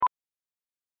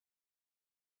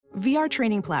VR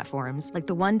training platforms, like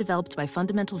the one developed by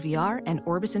Fundamental VR and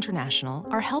Orbis International,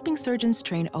 are helping surgeons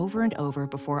train over and over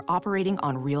before operating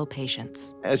on real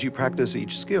patients. As you practice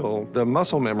each skill, the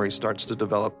muscle memory starts to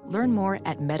develop. Learn more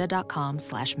at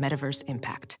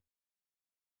meta.com/metaverseimpact.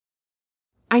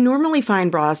 I normally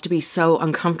find bras to be so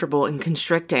uncomfortable and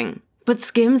constricting, but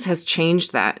Skims has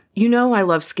changed that. You know I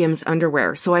love Skims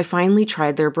underwear, so I finally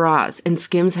tried their bras, and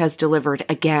Skims has delivered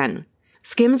again.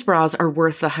 Skims bras are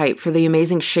worth the hype for the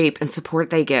amazing shape and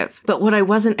support they give, but what I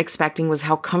wasn't expecting was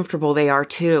how comfortable they are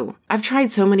too. I've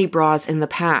tried so many bras in the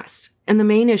past, and the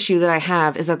main issue that I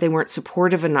have is that they weren't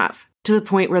supportive enough, to the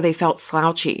point where they felt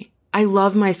slouchy. I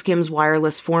love my Skims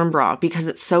wireless form bra because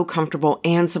it's so comfortable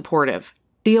and supportive.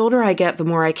 The older I get, the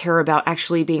more I care about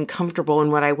actually being comfortable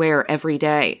in what I wear every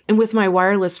day. And with my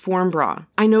wireless form bra,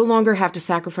 I no longer have to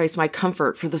sacrifice my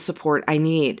comfort for the support I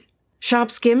need.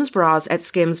 Shop Skims bras at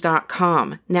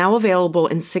skims.com, now available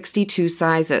in 62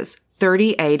 sizes,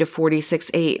 30A to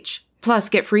 46H. Plus,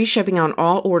 get free shipping on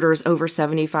all orders over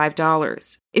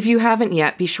 $75. If you haven't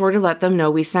yet, be sure to let them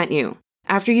know we sent you.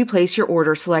 After you place your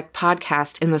order, select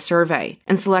podcast in the survey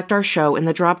and select our show in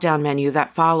the drop-down menu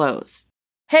that follows.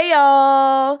 Hey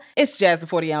y'all, it's Jazz the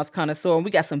 40 Ounce Connoisseur, and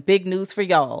we got some big news for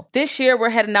y'all. This year we're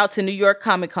heading out to New York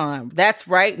Comic Con. That's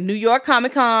right, New York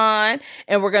Comic Con.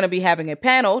 And we're going to be having a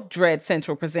panel, Dread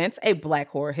Central Presents a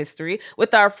Black Horror History,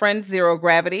 with our friends Zero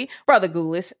Gravity, Brother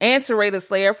Ghoulish, and Serena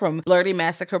Slayer from Blurty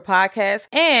Massacre Podcast,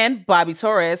 and Bobby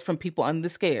Torres from People Under the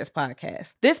Scares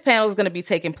Podcast. This panel is going to be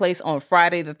taking place on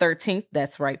Friday the 13th.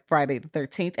 That's right, Friday the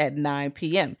 13th at 9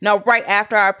 p.m. Now, right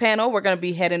after our panel, we're going to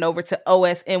be heading over to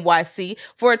OSNYC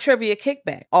for a trivia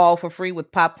kickback, all for free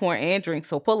with popcorn and drinks.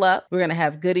 So pull up. We're going to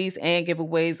have goodies and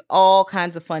giveaways, all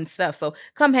kinds of fun stuff. So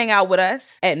come hang out with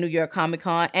us at New York Comic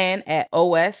Con and at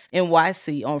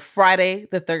OSNYC on Friday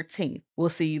the 13th. We'll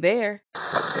see you there.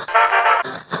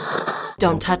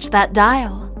 Don't touch that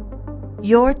dial.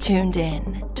 You're tuned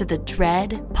in to the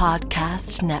Dread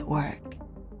Podcast Network.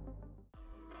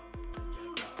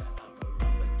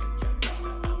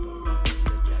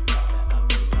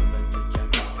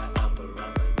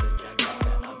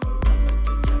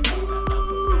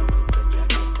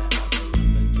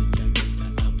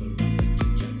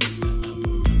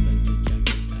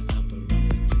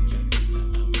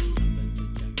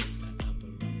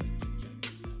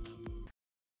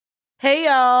 Hey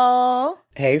y'all.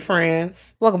 Hey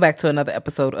friends. Welcome back to another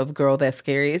episode of Girl That's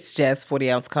Scary. It's Jazz 40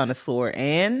 Ounce Connoisseur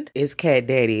and it's Cat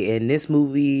Daddy. And this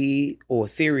movie or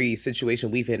series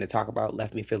situation we've had to talk about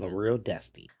left me feeling real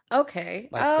dusty. Okay.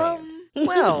 Like sand.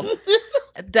 Well,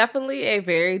 definitely a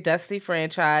very dusty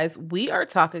franchise. We are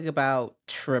talking about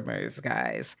Tremors,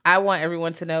 guys. I want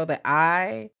everyone to know that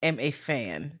I am a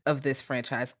fan of this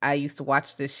franchise. I used to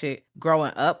watch this shit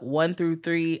growing up. 1 through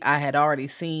 3, I had already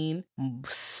seen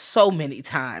so many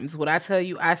times. When I tell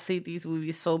you I see these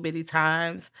movies so many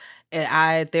times,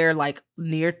 and they're like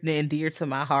near and dear to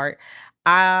my heart.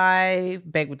 I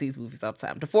beg with these movies all the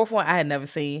time. The fourth one I had never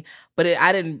seen, but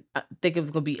I didn't think it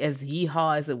was going to be as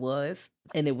yeehaw as it was.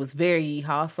 And it was very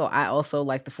yeehaw. So I also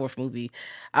like the fourth movie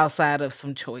outside of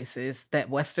some choices that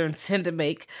Westerns tend to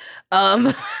make.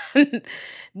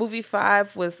 Movie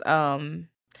 5 was 5,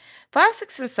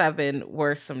 6, and 7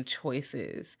 were some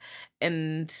choices.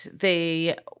 And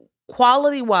they,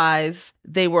 quality-wise,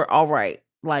 they were all right.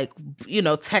 Like, you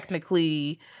know,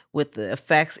 technically with the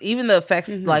effects, even the effects,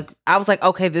 like, I was like,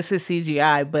 okay, this is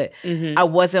CGI, but I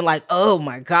wasn't like, oh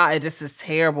my God, this is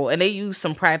terrible. And they used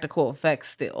some practical effects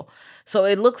still. So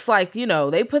it looks like, you know,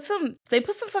 they put some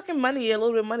fucking money, a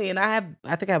little bit of money, and I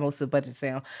think I have most of the budget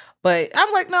down. But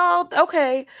I'm like, no,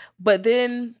 okay. But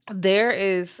then there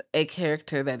is a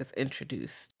character that is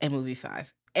introduced in movie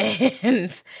 5.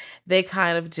 And they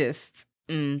kind of just...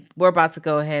 we're about to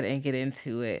go ahead and get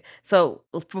into it. So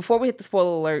before we hit the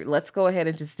spoiler alert, let's go ahead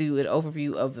and just do an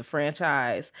overview of the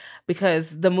franchise,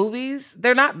 because the movies,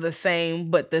 they're not the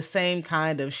same, but the same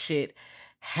kind of shit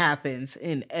happens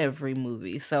in every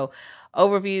movie. So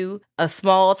overview: a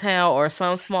small town or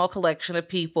some small collection of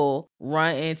people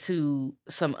run into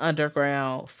some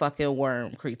underground fucking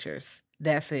worm creatures.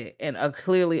 That's it. And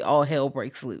clearly all hell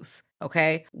breaks loose.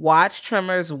 Okay, watch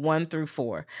Tremors 1 through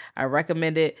 4. I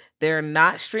recommend it. They're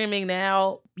not streaming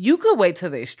now. You could wait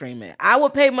till they stream it. I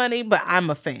would pay money, but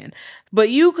I'm a fan. But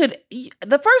you could.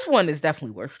 The first one is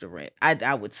definitely worth the rent,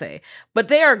 I would say. But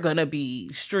they are gonna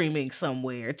be streaming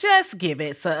somewhere. Just give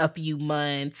it a few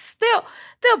months.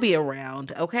 They'll be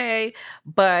around. Okay,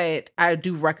 but I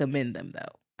do recommend them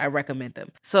though. I recommend them.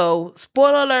 So,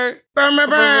 spoiler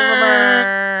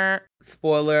alert.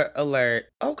 Spoiler alert.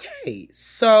 Okay,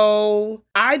 so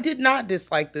I did not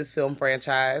dislike this film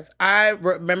franchise. I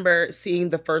remember seeing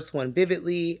the first one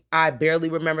vividly. I barely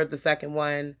remember the second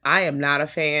one. I am not a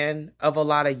fan of a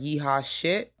lot of yeehaw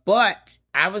shit, but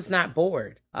I was not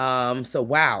bored. So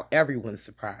wow, everyone's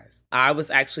surprised. I was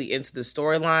actually into the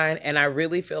storyline, and I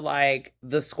really feel like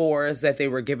the scores that they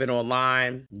were given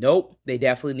online, nope, they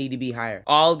definitely need to be higher.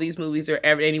 All of these movies are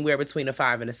anywhere between a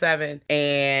 5 and a 7,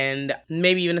 and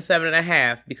maybe even a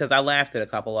 7.5, because I laughed at a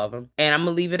couple of them. And I'm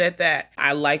gonna leave it at that.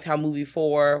 I liked how movie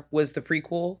 4 was the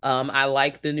prequel. I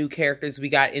liked the new characters we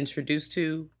got introduced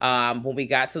to. When we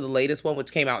got to the latest one,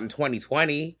 which came out in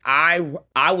 2020, I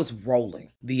was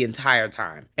rolling the entire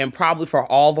time, and probably for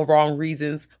all the wrong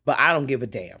reasons, but I don't give a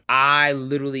damn. I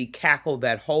literally cackled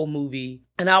that whole movie.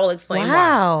 And I will explain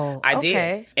why. I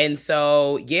did. And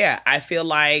so, yeah, I feel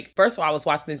like, first of all, I was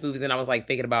watching these movies and I was like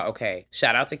thinking about, okay,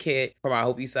 shout out to Kit from I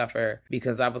Hope You Suffer,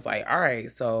 because I was like, all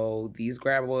right, so these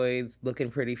graboids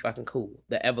looking pretty fucking cool.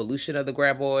 The evolution of the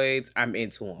graboids, I'm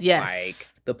into them. Yes. Like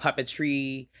the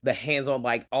puppetry, the hands-on,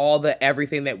 like all the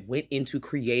everything that went into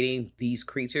creating these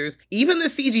creatures, even the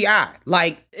CGI.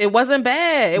 Like, it wasn't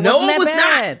bad. It was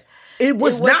not. It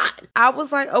was not. I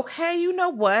was like, okay, you know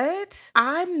what?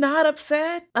 I'm not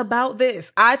upset about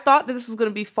this. I thought that this was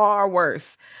going to be far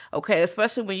worse. Okay,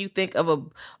 especially when you think of a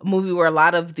movie where a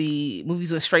lot of the movies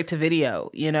went straight to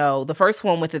video. You know, the first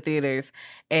one went to theaters,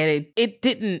 and it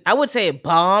didn't. I would say it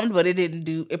bombed, but it didn't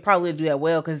do. It probably didn't do that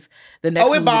well because the next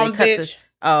movie it bombed, they cut bitch.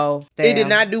 Oh, damn. It did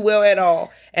not do well at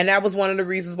all. And that was one of the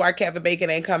reasons why Kevin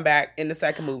Bacon ain't come back in the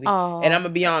second movie. Oh. And I'm going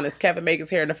to be honest, Kevin Bacon's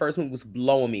hair in the first movie was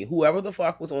blowing me. Whoever the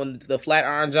fuck was on the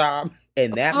Flatiron job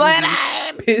in that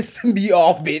movie pissed me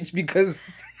off, bitch, because,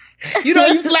 you know,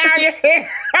 you flat iron your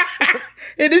hair.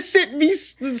 And this shit be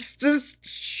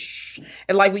just...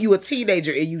 And like when you a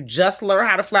teenager and you just learn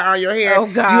how to flat iron your hair, oh,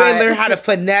 God. you ain't learn how to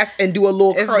finesse and do a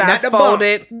little curl. Not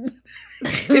folded.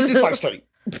 It's just like straight.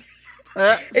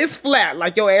 It's flat,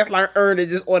 like your ass like earned it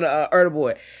just on a earner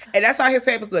board. And that's how his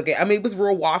head was looking. I mean, it was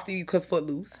real wafty because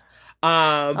Footloose.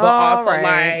 But also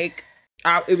like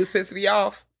it was pissing me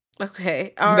off.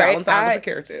 Okay. All right. Valentine was a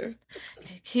character.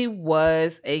 He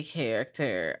was a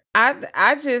character.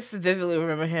 I just vividly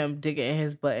remember him digging in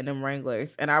his butt in them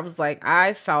Wranglers. And I was like,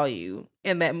 I saw you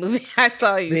in that movie. I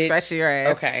saw you scratching your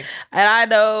ass. Okay. And I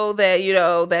know that, you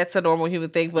know, that's a normal human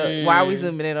thing, but why are we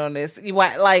zooming in on this?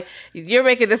 Like, you're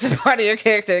making this a part of your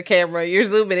character camera. You're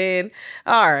zooming in.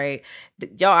 All right.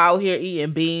 Y'all out here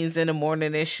eating beans in the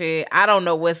morning and shit. I don't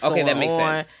know what's going on. Okay, that makes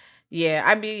sense. Yeah,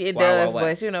 I mean, it does,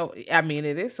 but, you know, I mean,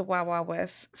 it is the Wild Wild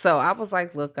West. So I was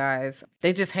like, look, guys,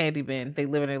 they just handymen. They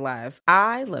living their lives.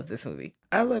 I love this movie.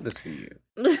 I love this for you.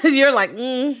 You're like,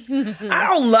 I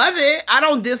don't love it. I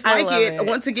don't dislike it.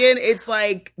 Once again, it's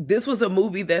like, this was a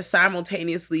movie that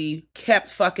simultaneously kept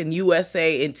fucking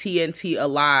USA and TNT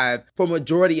alive for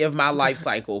majority of my life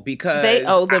cycle, because they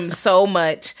owe them so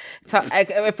much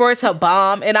for it to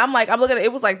bomb. And I'm looking at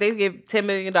it, was like they give $10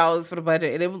 million for the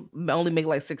budget and it would only make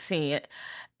like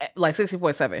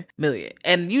 16.7 million.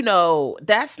 And you know,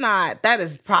 that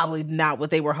is probably not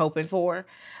what they were hoping for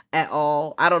at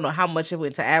all. I don't know how much it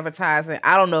went to advertising.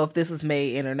 I don't know if this was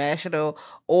made international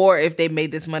or if they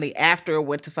made this money after it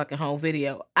went to fucking home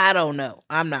video. I don't know.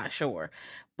 I'm not sure.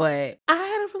 But I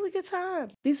had a really good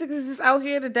time. These niggas just out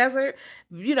here in the desert,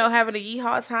 you know, having a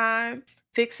yeehaw time,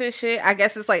 fixing shit. I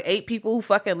guess it's like 8 people who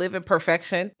fucking live in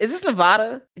perfection. Is this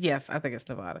Nevada? Yes, I think it's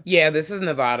Nevada. Yeah, this is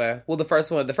Nevada. Well, the first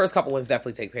couple ones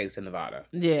definitely take place in Nevada.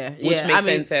 Yeah. Which makes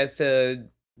sense as to,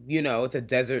 you know, it's a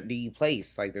desert-y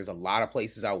place. Like, there's a lot of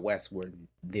places out west where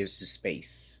there's just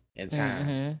space and time.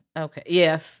 Mm-hmm. Okay.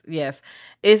 Yes.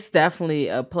 It's definitely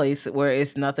a place where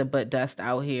it's nothing but dust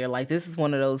out here. Like, this is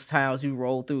one of those towns you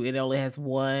roll through and it only has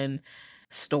one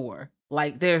store.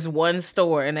 Like, there's one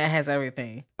store and that has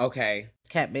everything. Okay.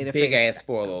 Cat made a big face. ass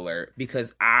spoiler alert,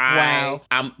 because I'm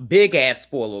big ass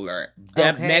spoiler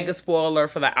alert. Mega spoiler alert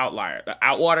for the outlier, the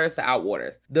outwaters,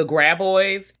 the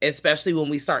graboids, especially when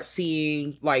we start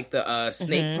seeing like the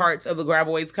snake parts of the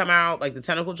graboids come out, like the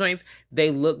tentacle joints.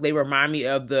 They remind me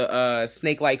of the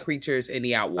snake-like creatures in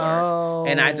the outwaters,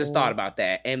 and I just thought about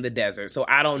that and the desert. So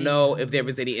I don't know if there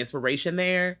was any inspiration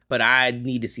there, but I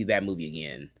need to see that movie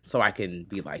again so I can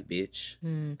be like, bitch.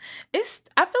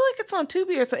 I feel like it's on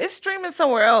Tubi or so. It's streaming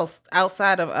somewhere else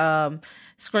outside of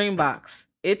Screenbox.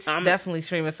 It's definitely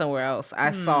streaming somewhere else.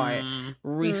 I saw it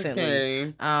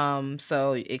recently. Okay.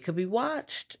 So it could be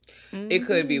watched. It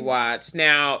could be watched.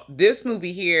 Now, this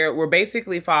movie here, we're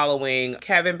basically following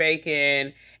Kevin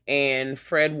Bacon and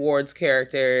Fred Ward's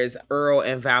characters, Earl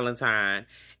and Valentine.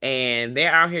 And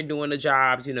they're out here doing the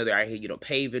jobs. You know, they're out here,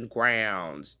 paving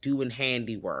grounds, doing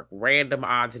handiwork, random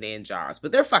odds and end jobs.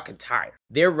 But they're fucking tired.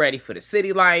 They're ready for the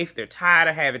city life. They're tired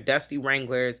of having dusty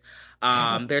Wranglers.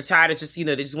 They're tired of just,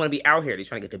 they just want to be out here. They're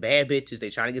trying to get the bad bitches. They're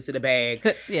trying to get to the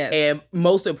bag. Yes. And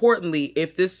most importantly,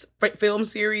 if this film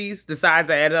series decides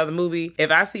to add another movie,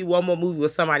 if I see one more movie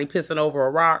with somebody pissing over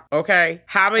a rock, okay,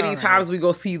 how many times we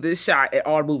go see this shot at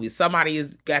all movies? Somebody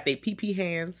has got their pee-pee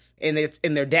hands and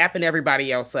they're dapping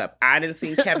everybody else up. I didn't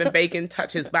see Kevin Bacon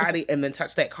touch his body and then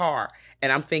touch that car.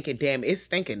 And I'm thinking, damn, it's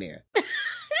stinking there.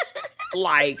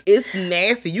 Like, it's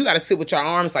nasty. You got to sit with your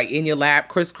arms, like, in your lap,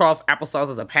 crisscross applesauce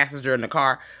as a passenger in the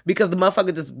car, because the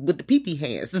motherfucker just, with the pee-pee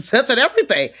hands, just touching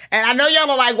everything. And I know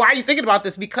y'all are like, why are you thinking about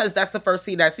this? Because that's the first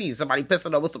scene I see. Somebody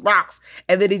pissing over some rocks,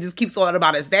 and then he just keeps on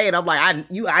about his day, and I'm like,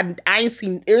 I ain't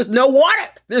seen, there's no water.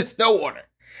 There's no water.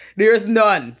 There's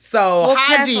none. So,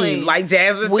 hygiene, Kathleen, like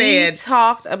Jasmine said. We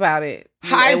talked about it.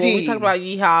 Hygiene. When we talked about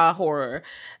Yeehaw horror,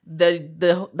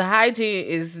 the hygiene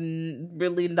is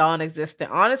really non-existent.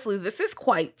 Honestly, this is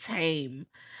quite tame.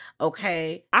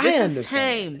 Okay, I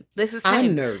understand. This is tame.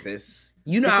 I'm nervous.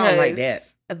 I don't like that.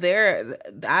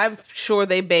 I'm sure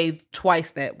they bathed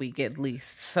twice that week at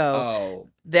least. So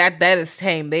that is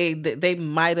tame. They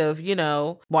might have,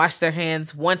 washed their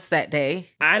hands once that day.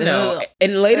 I know.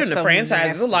 And later in the franchise,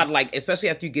 there's a lot of, like, especially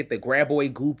after you get the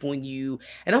graboid goop on you.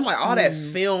 And I'm like, all that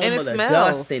film and of the smells.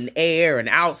 dust and air and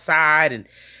outside. And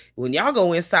when y'all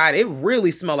go inside, it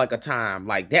really smell like a time.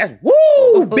 Like, that's,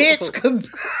 woo, bitch. 'Cause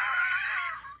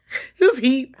just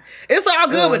heat. It's all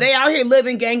good, but they out here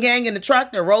living gang in the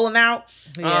truck. They're rolling out.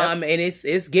 Yep. And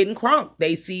it's getting crunk.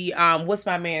 They see, what's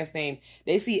my man's name?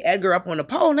 They see Edgar up on the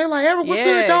pole, and they're like, Edgar, what's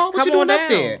good, dog? What you doing up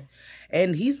there?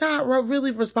 And he's not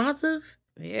really responsive.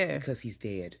 Yeah. Because he's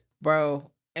dead. Bro.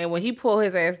 And when he pulled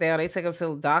his ass down, they took him to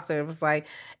the doctor. It was like,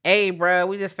 hey, bro,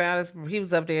 we just found this. He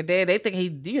was up there dead. They think he,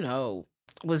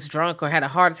 was drunk or had a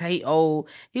heart attack. He old.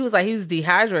 He was like, he was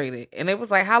dehydrated. And it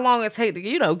was like, how long it take to,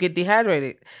 get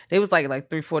dehydrated? It was like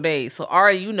 3-4 days. So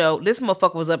already, this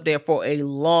motherfucker was up there for a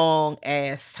long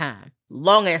ass time.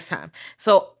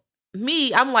 So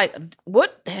I'm like,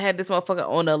 what had this motherfucker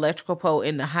on the electrical pole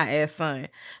in the hot ass sun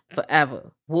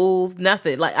forever? Wolves,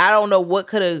 nothing. Like, I don't know what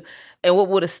could have and what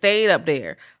would have stayed up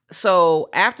there. So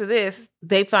after this,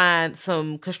 they find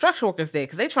some construction workers there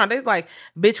because they're like,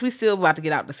 bitch, we still about to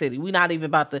get out the city. We not even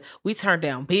about to, we turned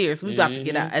down beers. We about to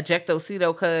get out,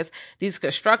 ejectocito, because these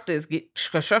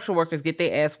construction workers get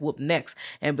their ass whooped next.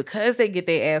 And because they get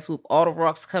their ass whooped, all the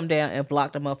rocks come down and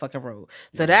block the motherfucking road.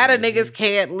 So now the niggas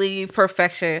can't leave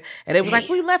perfection. And they was like,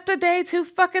 we left a day too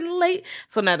fucking late.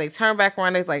 So now they turn back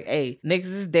around. They're like, hey, niggas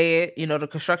is dead. The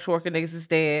construction worker niggas is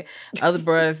dead. Other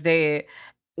brothers dead.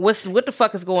 What the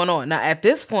fuck is going on? Now, at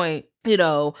this point,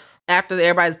 after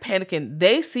everybody's panicking,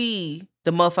 they see the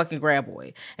motherfucking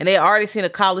graboid. And they already seen a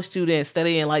college student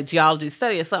studying geology,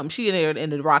 studying something. She in there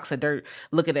in the rocks and dirt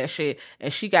looking at shit.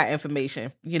 And she got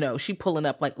information. She pulling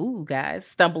up like, ooh, guys,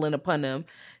 stumbling upon them.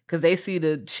 Because they see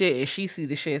the shit and she see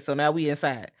the shit. So now we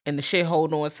inside. And the shit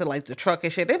holding on to the truck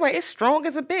and shit. They're like, it's strong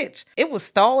as a bitch. It was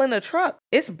stalling the truck.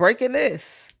 It's breaking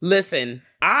this. Listen,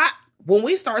 when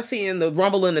we start seeing the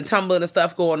rumbling and tumbling and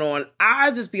stuff going on, I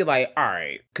just be like, all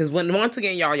right. Because once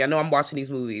again, y'all know I'm watching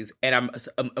these movies and I'm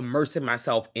immersing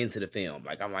myself into the film.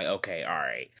 Like, I'm like, okay, all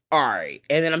right.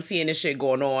 And then I'm seeing this shit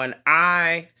going on.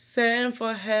 I send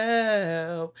for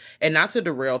help. And not to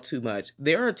derail too much,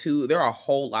 there are a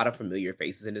whole lot of familiar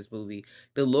faces in this movie.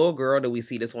 The little girl that we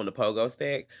see that's on the pogo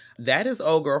stick, that is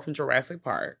old girl from Jurassic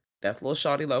Park. That's little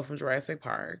Shawty Low from Jurassic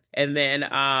Park. And then,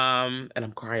 and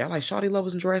I'm crying. Y'all like Shawty Low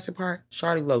was in Jurassic Park?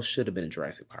 Shawty Low should have been in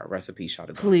Jurassic Park. Recipe Shawty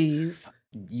Low. Please.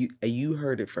 You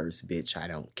heard it first, bitch. I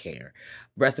don't care.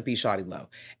 Recipe Shawty Low.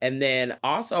 And then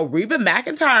also Reba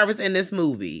McEntire was in this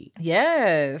movie.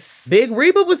 Yes. Big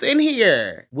Reba was in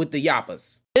here with the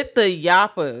Yappas. With the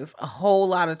Yappas. A whole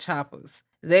lot of choppers.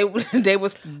 They was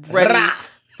ready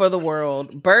for the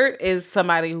world. Bert is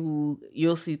somebody who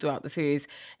you'll see throughout the series.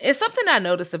 It's something I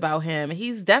noticed about him.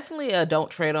 He's definitely a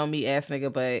don't tread on me ass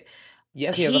nigga, but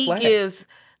yes, he has a flag. Gives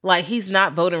he's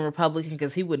not voting Republican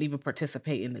because he wouldn't even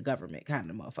participate in the government kind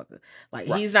of motherfucker. Right.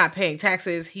 He's not paying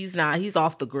taxes. He's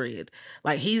off the grid.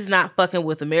 He's not fucking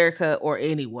with America or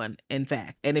anyone, in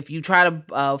fact. And if you try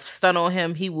to stun on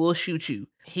him, he will shoot you.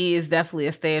 He is definitely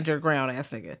a stand your ground ass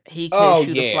nigga. He can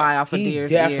shoot a fly off a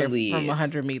deer's ear from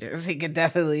 100 meters. He could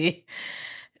definitely,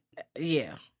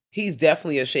 yeah. He's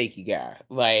definitely a shaky guy.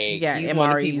 Like, Yeah, he's one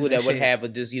of the MREs people and that would shit. have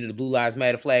the Blue Lives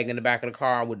Matter flag in the back of the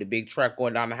car with the big truck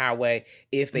going down the highway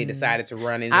if they decided to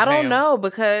run into I town. don't know,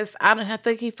 because I don't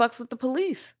think he fucks with the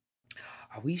police.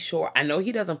 Are we sure? I know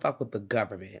he doesn't fuck with the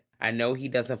government. I know he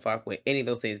doesn't fuck with any of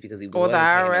those things because he was Or the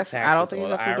IRS. I I don't think he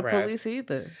fucks with the police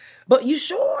either. But you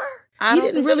sure? I He don't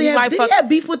didn't think really he have. might Did fuck- he have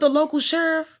beef with the local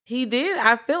sheriff? He did.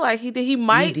 I feel like he did. He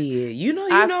might. He did. You know.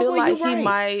 I feel like you're he right.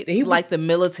 might He like the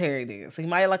military niggas. He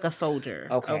might like a soldier.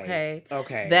 Okay.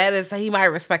 That is, he might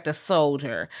respect a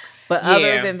soldier. But Yeah.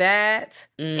 other than that,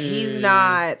 he's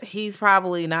not. He's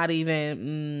probably not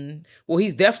even. Well,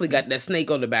 he's definitely got that snake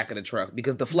on the back of the truck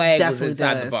because the flag was Definitely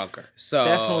inside does. the bunker. So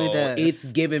Definitely does. it's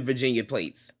giving Virginia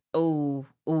plates. Ooh,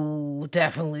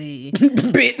 definitely.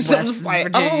 Bitch, I'm West just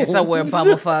like, Virginia, somewhere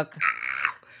bumblefuck.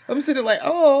 I'm sitting like,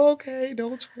 oh, okay,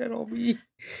 don't tread on me.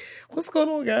 What's going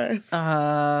on, guys?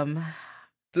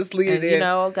 Just leave it And there. you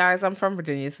know, guys, I'm from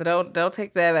Virginia, so don't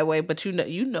take that way. But you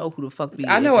know who the fuck be.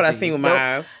 I know in what I Virginia. seen with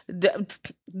my eyes. Let's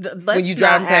When you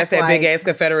drive not past act that big like ass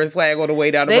Confederate flag on the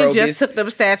way down the they road, just bitch. took them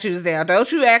statues down.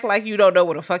 Don't you act like you don't know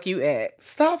where the fuck you at.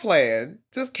 Stop playing.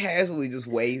 Just casually just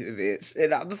wave it, bitch.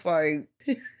 And I'm just like,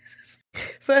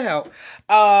 so help.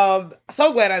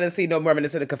 So glad I didn't see no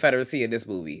remnants of the Confederacy in this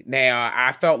movie. Now,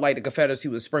 I felt like the Confederacy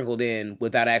was sprinkled in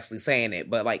without actually saying it,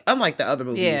 but like, unlike the other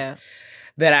movies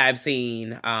that I've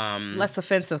seen, Less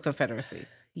offensive Confederacy.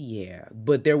 yeah,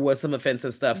 but there was some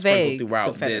offensive stuff Vague sprinkled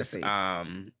throughout this.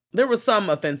 Confederacy. There were some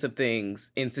offensive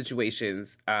things in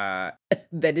situations that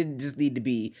didn't just need to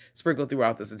be sprinkled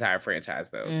throughout this entire franchise,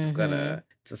 though. Just gonna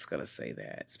say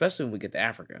that, especially when we get to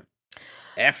Africa.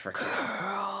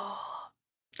 Girl.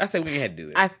 I say we had to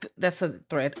do this. That's a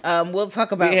thread. We'll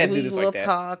talk about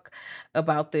talk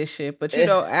about this shit. But you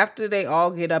know, after they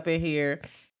all get up in here,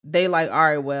 they like, all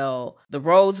right, well, the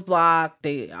road's blocked,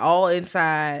 they all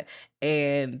inside,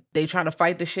 and they trying to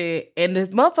fight the shit, and this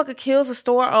motherfucker kills a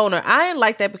store owner. I ain't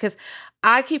like that because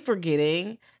I keep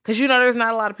forgetting, because you know there's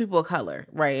not a lot of people of color,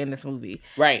 right, in this movie.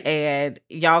 Right. And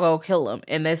y'all go kill them.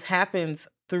 And this happens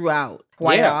throughout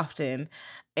quite often.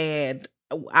 And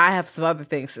I have some other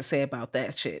things to say about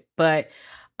that shit. But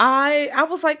I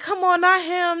was like, come on, not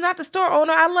him, not the store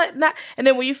owner. And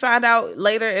then when you find out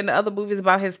later in the other movies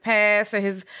about his past and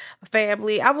his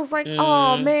family, I was like,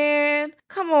 oh man,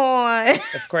 come on.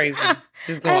 That's crazy.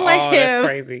 Just going, that's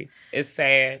crazy. It's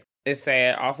sad. It's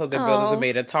sad. Also, their buildings are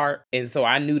made of tarp, and so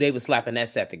I knew they were slapping that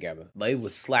set together. They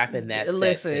was slapping that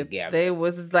set together. They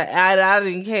was like, I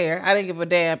didn't care. I didn't give a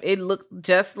damn. It looked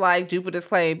just like Jupiter's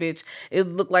Claim, bitch. It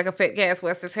looked like a fat gas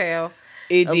west as hell.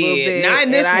 It did. Not in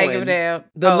this one. I ain't give a damn.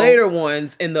 The later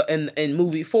ones in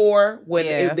movie 4,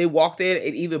 when they walked in,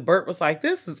 and even Bert was like,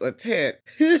 "This is a tent."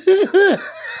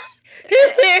 He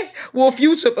said, well,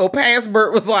 past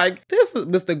Bert was like, this is,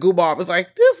 Mr. Goobart was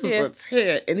like, this is a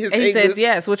tent. And his he English, said,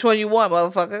 yes, which one you want,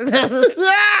 motherfucker?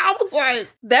 I was like,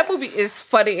 that movie is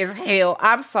funny as hell.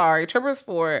 I'm sorry. Tremors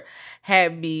 4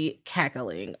 had me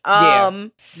cackling.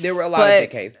 There were a lot of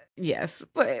JKs. Yes,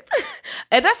 but,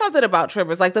 and that's something about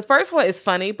Tremors. Like, the first one is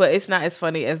funny, but it's not as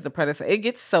funny as the predecessor. It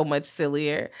gets so much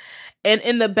sillier. And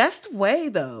in the best way,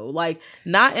 though. Like,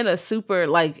 not in a super,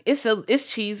 like,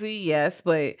 it's cheesy, yes,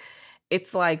 but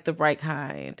it's like the right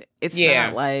kind. It's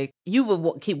not like you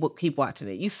would keep watching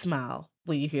it. You smile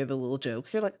when you hear the little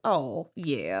jokes. You're like, oh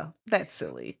yeah, that's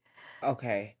silly.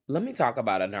 Okay, let me talk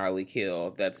about a gnarly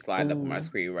kill that's lined up on my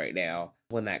screen right now.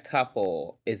 When that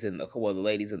couple is the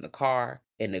lady's in the car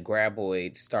and the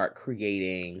graboids start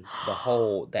creating the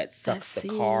hole that sucks the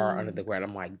car under the ground.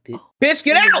 I'm like, bitch,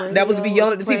 get out! That was me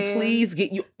yelling at the team, please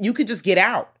get you could just get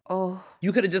out. Oh,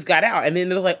 you could have just got out. And then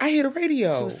they're like, I hear the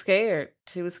radio. She was scared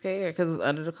because it was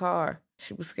under the car.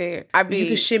 She was scared. You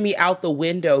could shimmy out the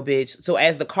window, bitch. So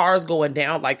as the car's going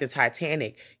down like the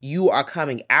Titanic, you are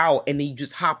coming out and then you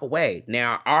just hop away.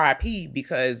 Now, RIP,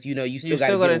 because you still got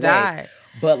to get away. Die.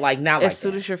 But like not as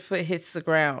soon as your foot hits the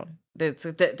ground.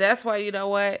 That's why, you know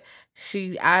what?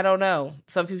 I don't know.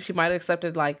 Some people, she might have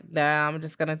accepted like, nah, I'm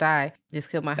just gonna die. Just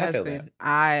kill my husband.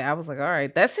 I was like, all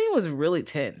right. That scene was really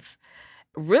tense.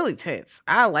 Really tense.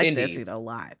 I like that scene a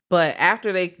lot. But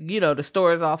after they, the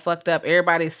store is all fucked up,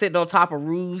 everybody's sitting on top of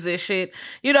roofs and shit.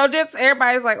 Just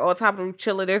everybody's like on top of the roof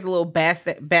chilling. There's a little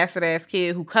bastard ass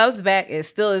kid who comes back and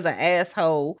still is an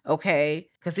asshole, okay?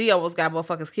 Because he almost got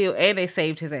motherfuckers killed and they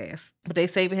saved his ass. But they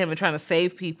saving him and trying to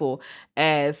save people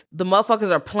as the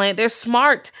motherfuckers are playing. They're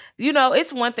smart.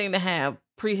 It's one thing to have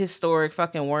prehistoric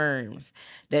fucking worms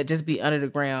that just be under the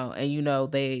ground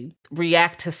and they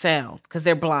react to sound because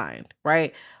they're blind,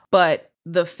 right? But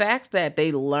the fact that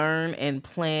they learn and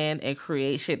plan and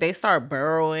create shit, they start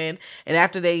burrowing, and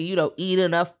after they, eat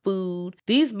enough food,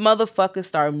 these motherfuckers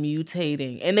start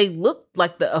mutating, and they look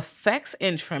like the effects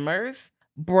in Tremors.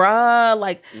 Bruh,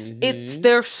 like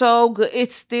they're so good.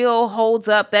 It still holds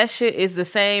up. That shit is the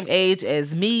same age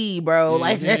as me, bro.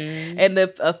 Like, and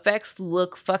the effects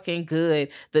look fucking good.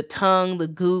 The tongue, the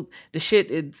goop, the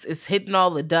shit, it's hitting all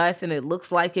the dust, and it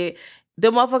looks like it.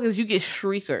 The motherfuckers, you get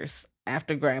shriekers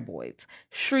after graboids.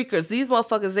 Shriekers. These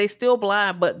motherfuckers, they still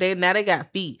blind, but they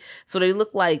got feet, so they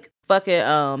look like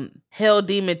fucking hell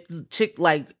demon chick,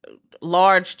 like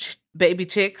large baby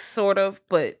chicks, sort of,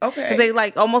 but okay, they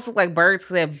like almost look like birds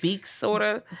because they have beaks, sort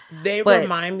of. They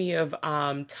remind me of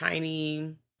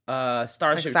tiny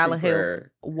Starship like Trooper. Hill.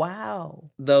 Wow,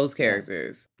 those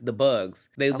characters, the bugs,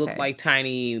 they look like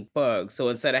tiny bugs. So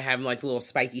instead of having like little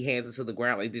spiky hands into the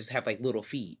ground, like they just have like little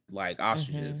feet, like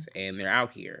ostriches, and they're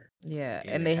out here. Yeah,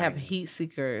 and they have heat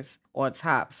seekers on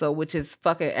top, so which is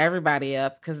fucking everybody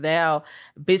up, because now,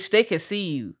 bitch, they can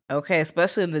see you, okay,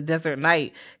 especially in the desert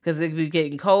night, because it be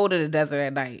getting cold in the desert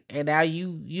at night, and now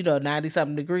you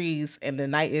 90-something degrees, and the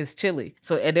night is chilly,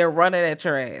 so, and they're running at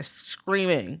your ass,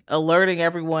 screaming, alerting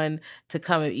everyone to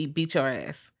come and beat your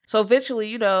ass. So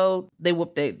eventually, they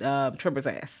whoop their Tremors'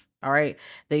 ass. All right,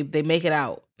 they make it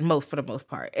out for the most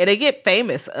part, and they get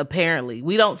famous. Apparently,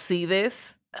 we don't see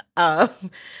this.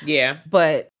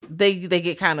 But they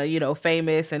get kind of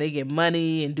famous, and they get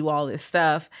money and do all this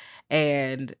stuff,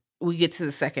 and we get to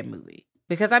the second movie,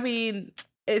 because I mean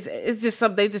it's just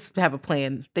something, they just have a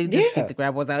plan. They just get the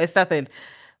graboids out. It's nothing.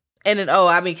 And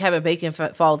then Kevin Bacon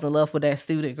falls in love with that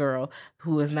student girl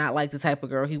who is not like the type of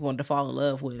girl he wanted to fall in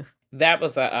love with. That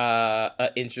was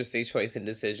a interesting choice and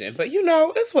decision, but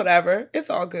it's whatever. It's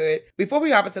all good. Before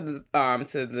we hop into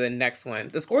the next one,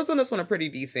 the scores on this one are pretty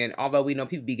decent. Although we know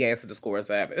people be gassing the scores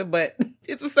up, but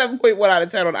it's a 7.1 out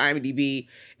of 10 on IMDb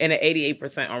and an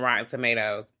 88% on Rotten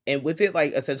Tomatoes. And with it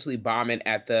like essentially bombing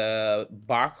at the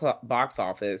box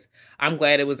office, I'm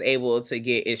glad it was able to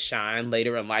get its shine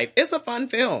later in life. It's a fun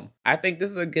film. I think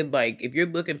this is a good, like, if you're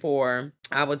looking for,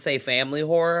 I would say, family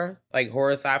horror, like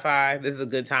horror sci-fi, this is a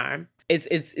good time.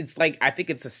 It's like, I think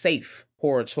it's a safe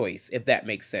horror choice, if that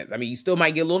makes sense. I mean, you still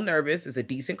might get a little nervous. It's a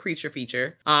decent creature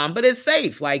feature, but it's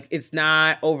safe. Like, it's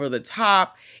not over the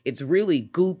top. It's really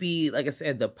goopy. Like I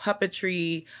said, the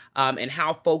puppetry, and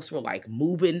how folks were like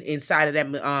moving inside of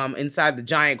that, inside the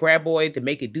giant graboid to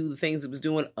make it do the things it was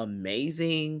doing.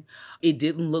 Amazing. It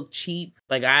didn't look cheap.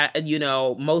 Like,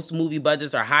 most movie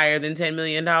budgets are higher than $10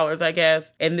 million, I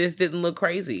guess. And this didn't look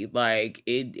crazy. Like,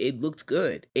 it looked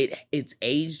good. It's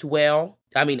aged well.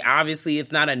 I mean, obviously,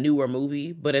 it's not a newer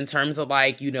movie, but in terms of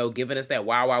like, giving us that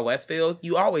Wild Wild West feel,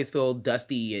 you always feel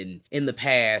dusty and in the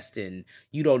past, and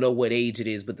you don't know what age it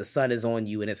is, but the sun is on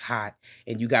you and it's hot,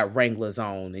 and you got Wranglers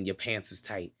on and your pants is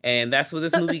tight. And that's what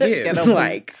this movie gives.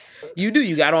 Like,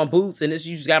 you got on boots, and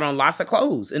you just got on lots of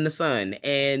clothes in the sun.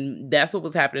 And that's what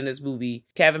was happening in this movie.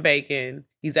 Kevin Bacon,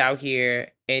 he's out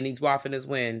here and he's wafting his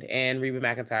wind, and Reba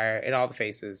McEntire and all the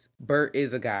faces. Bert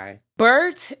is a guy.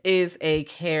 Bert is a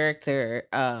character.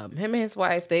 Him and his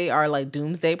wife, they are like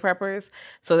doomsday preppers.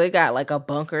 So they got like a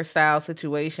bunker style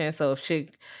situation. So if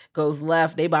shit goes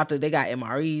left, they got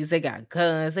MREs, they got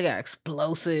guns, they got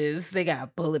explosives, they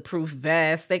got bulletproof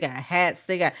vests, they got hats,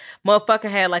 they got motherfucker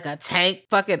had like a tank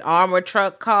fucking armor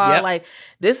truck car. Yep. Like,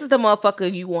 this is the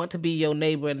motherfucker you want to be your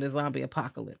neighbor in the zombie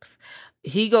apocalypse.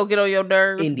 He go get on your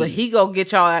nerves, Indeed. But he go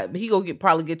get y'all out.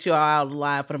 Probably get y'all out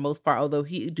alive for the most part. Although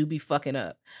he do be fucking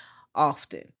up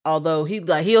often. Although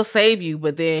he'll save you,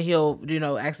 but then he'll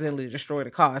accidentally destroy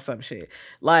the car or some shit.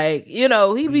 Like, he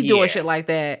be doing shit like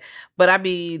that. But I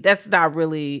mean, that's not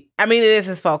really. I mean, it is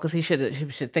his fault, because he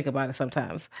should think about it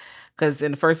sometimes. Because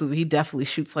in the first movie, he definitely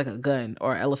shoots like a gun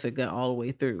or an elephant gun all the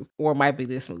way through, or it might be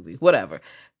this movie, whatever.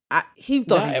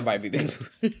 It might be this.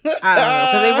 I don't know,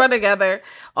 because they run together.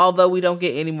 Although we don't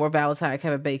get any more Valentine,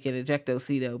 Kevin Bacon, and Ejecto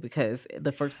Cedo, because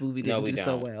the first movie didn't do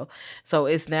so well. So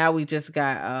it's now we just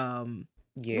got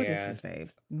what is his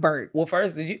name? Bert. Well,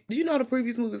 first, did you know the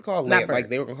previous movie was called Land? Like,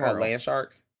 they were called Land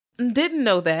Sharks. Didn't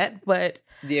know that, but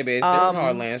yeah, bitch, they were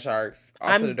called Land Sharks.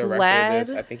 Also, the director of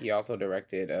this, I think he also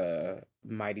directed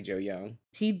Mighty Joe Young.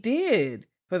 He did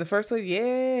for the first one.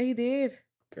 Yeah, he did.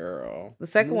 Girl. The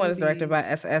second one is directed by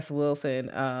S.S. Wilson.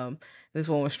 This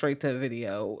one was straight to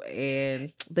video,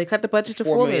 and they cut the budget to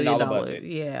 $4 million budget.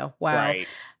 Yeah, wow. Right.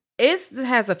 It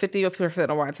has a 50%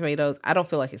 on Rotten Tomatoes. I don't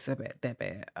feel like it's that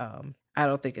bad. I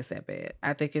don't think it's that bad.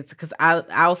 I think it's because I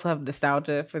also have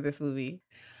nostalgia for this movie,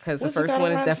 because the first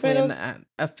one is definitely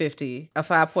a 50, a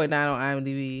 5.9 on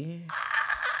IMDb.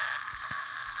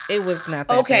 It was not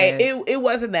that okay, bad. it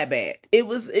wasn't that bad. It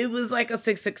was like a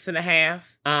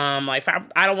 6.5. Like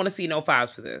I don't want to see no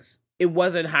 5s for this. It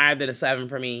wasn't higher than a 7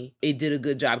 for me. It did a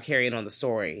good job carrying on the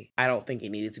story. I don't think it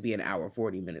needed to be an hour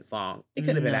 40 minutes long. It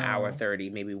could have been an hour 30,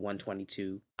 maybe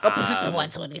 122.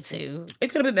 122. It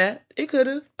could have been that. It could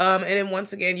have. And then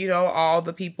once again, you know, all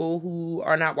the people who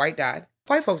are not white died.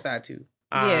 White folks died too.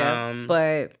 Yeah,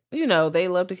 but you know they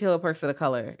love to kill a person of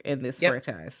color in this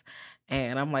franchise,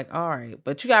 and I'm like, all right,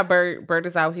 but you got Bird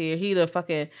is out here. He the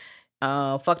fucking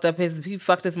he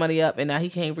fucked his money up, and now he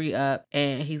can't re-up,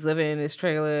 and he's living in this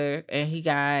trailer, and he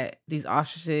got these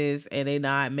ostriches, and they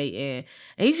not mating,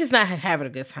 and he's just not having a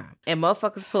good time. And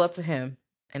motherfuckers pull up to him,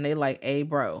 and they like, hey,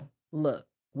 bro, look,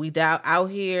 we out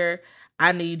here.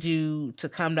 I need you to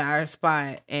come to our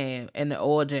spot and in the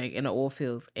oil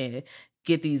fields and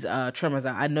get these trimmers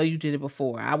out. I know you did it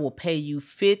before. I will pay you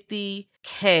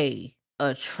 $50K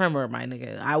a trimmer, my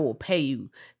nigga. I will pay you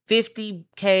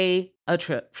 $50K a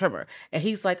trimmer. And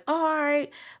he's like, all right.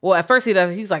 Well, at first he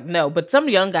doesn't. He's like, no. But some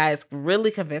young guy is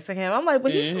really convincing him. I'm like,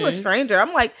 but he's still a stranger.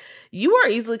 I'm like, you are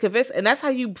easily convinced. And that's how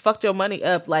you fucked your money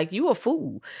up. Like, you a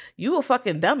fool. You a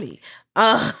fucking dummy.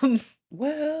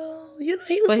 Well, you know,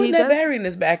 he was putting that battery in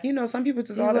his back. You know, some people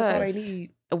just, that's all they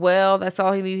need. Well, that's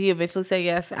all he needed. He eventually said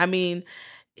yes. I mean,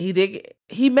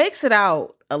 he makes it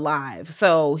out alive.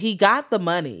 So he got the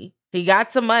money. He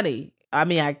got some money. I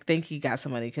mean, I think he got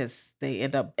some money because they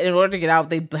end up, in order to get out,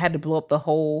 they had to blow up the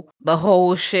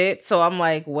whole shit. So I'm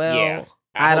like, well, yeah,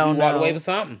 I don't know. Walk away with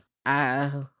something.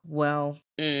 I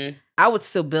would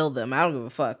still bill them. I don't give a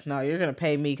fuck. No, you're going to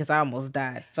pay me because I almost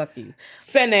died. Fuck you.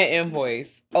 Send that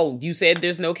invoice. Oh, you said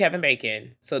there's no Kevin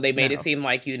Bacon. So they made it seem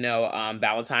like, you know,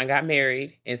 Valentine got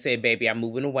married and said, baby, I'm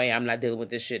moving away. I'm not dealing with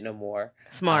this shit no more.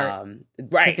 Smart.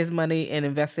 Right. Take his money and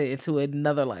invest it into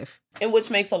another life. And which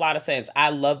makes a lot of sense. I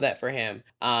love that for him.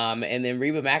 And then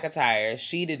Reba McEntire,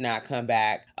 she did not come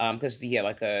back because he had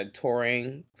like a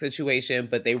touring situation,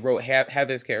 but they wrote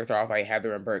Heather's character off like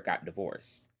Heather and Bert got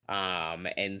divorced.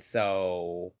 And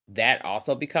so that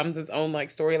also becomes its own like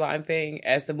storyline thing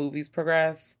as the movies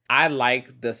progress. I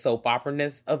like the soap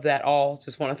opera-ness of that all.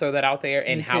 Just want to throw that out there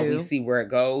and how we see where it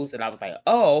goes. And I was like,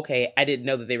 oh, okay. I didn't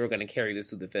know that they were going to carry this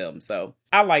through the film. So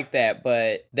I like that.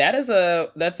 But that's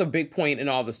a big point in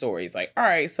all the stories. Like, all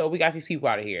right, so we got these people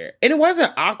out of here. And it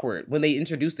wasn't awkward when they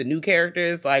introduced the new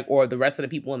characters, like, or the rest of the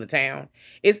people in the town.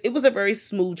 It was a very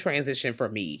smooth transition for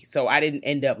me. So I didn't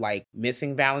end up like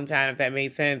missing Valentine, if that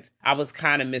made sense. I was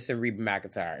kind of missing Reba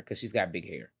McEntire because she's got big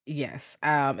hair. Yes.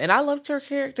 And I loved her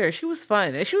character. She was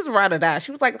fun. And she was ride or die.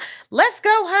 She was like, let's go,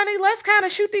 honey. Let's kind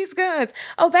of shoot these guns.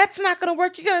 Oh, that's not going to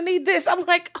work. You're going to need this. I'm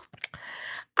like,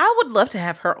 I would love to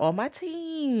have her on my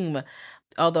team.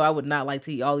 Although I would not like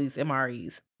to eat all these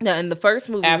MREs. Now, in the first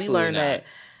movie, we learned that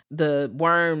the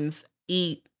worms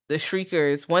eat the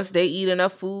shriekers. Once they eat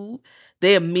enough food,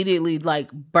 they immediately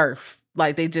like birth.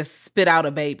 Like, they just spit out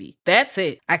a baby. That's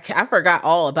it. I forgot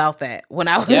all about that. When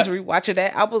I was rewatching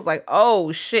that, I was like,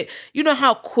 oh, shit. You know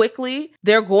how quickly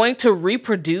they're going to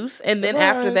reproduce? And then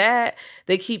after that,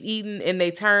 they keep eating and they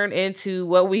turn into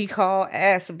what we call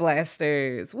ass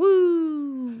blasters.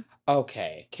 Woo!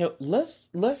 Okay.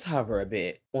 Let's hover a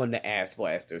bit on the ass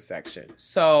blaster section.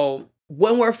 So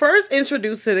when we're first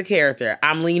introduced to the character,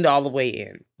 I'm leaned all the way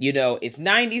in. You know, it's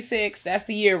 96. That's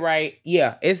the year, right?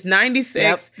 Yeah, it's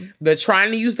 96. Yep. They're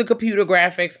trying to use the computer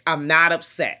graphics. I'm not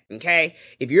upset, okay?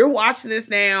 If you're watching this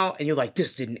now and you're like,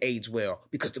 this didn't age well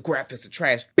because the graphics are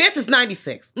trash. Bitch, it's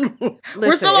 96.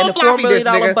 We're still on floppy disk,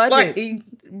 nigga. Budget.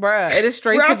 Bruh, it is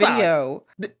straight to video.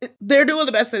 They're doing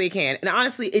the best that they can. And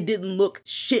honestly, it didn't look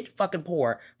shit fucking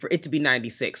poor for it to be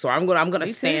 96. So I'm gonna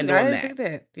stand on that. Think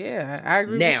that. Yeah, I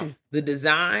agree with you. The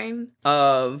design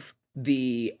of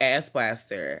the ass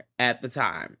blaster at the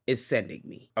time is sending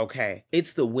me, okay?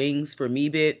 It's the wings for me,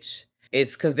 bitch.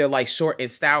 It's because they're like short and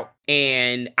stout.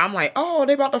 And I'm like, oh,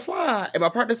 they about to fly. And my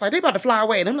partner's like, they about to fly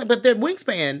away. And I'm like, but their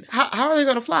wingspan, how are they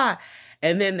going to fly?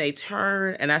 And then they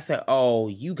turn and I said, oh,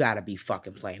 you got to be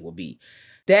fucking playing with me.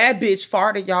 That bitch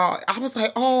farted, y'all. I was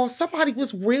like, oh, somebody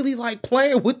was really like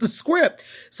playing with the script.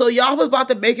 So y'all was about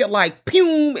to make it like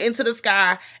pew into the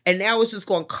sky. And now it's just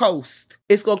going to coast.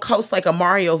 It's going to coast like a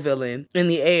Mario villain in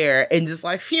the air and just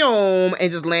like fume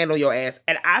and just land on your ass.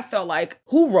 And I felt like,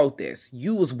 who wrote this?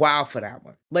 You was wild for that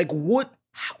one. Like, what?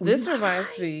 This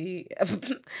reminds me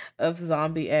of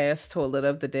Zombie Ass Toilet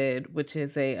of the Dead, which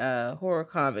is a horror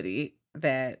comedy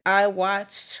that I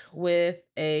watched with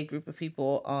a group of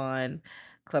people on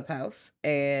Clubhouse.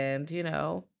 And, you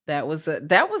know, that was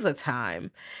a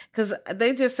time because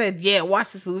they just said, yeah,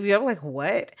 watch this movie. I'm like,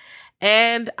 what?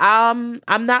 And I'm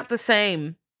not the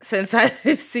same since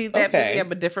I've seen that Okay. movie.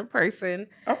 I'm a different person.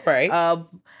 All right.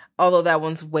 Although that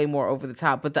one's way more over the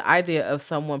top. But the idea of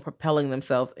someone propelling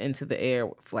themselves into the air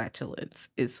with flatulence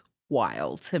is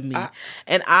wild to me.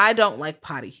 And I don't like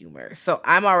potty humor. So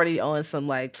I'm already on some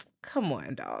like, come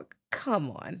on, dog.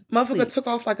 Come on. Motherfucker please. took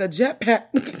off like a jetpack.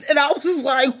 And I was just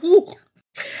like, whoo.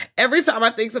 Every time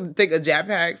I think of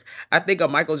jetpacks, I think of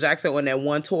Michael Jackson on that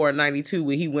one tour in 92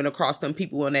 when he went across them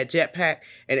people on that jetpack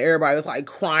and everybody was like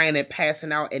crying and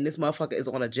passing out and this motherfucker is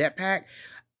on a jetpack.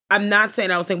 I'm not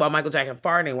saying I was thinking about Michael Jackson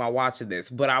farting while watching this,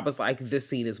 but I was like, this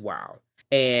scene is wild.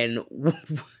 And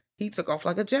he took off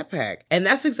like a jetpack. And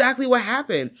that's exactly what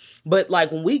happened. But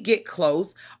like when we get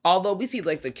close, although we see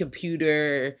like the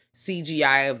computer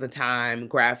CGI of the time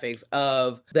graphics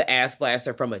of the ass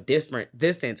blaster from a different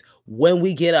distance, when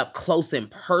we get up close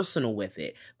and personal with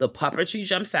it, the puppetry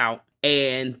jumps out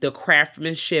and the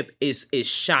craftsmanship is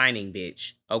shining,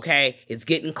 bitch. Okay? It's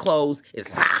getting close. It's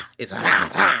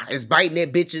biting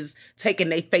at bitches, taking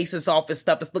their faces off and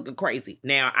stuff. It's looking crazy.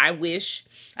 Now, I wish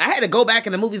I had to go back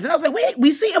in the movies and I was like, wait, we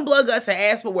seeing blood, guts, and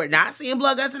ass, but we're not seeing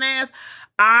blood, guts, and ass.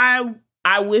 I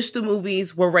wish the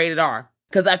movies were rated R.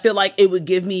 Because I feel like it would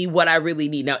give me what I really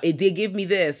need. Now, it did give me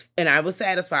this, and I was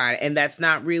satisfied. And that's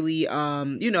not really,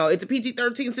 it's a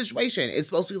PG-13 situation. It's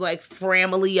supposed to be like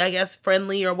family, I guess,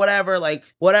 friendly or whatever,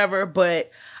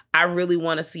 But I really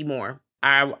want to see more.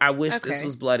 I wish this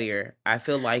was bloodier. I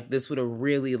feel like this would have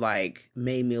really like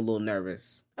made me a little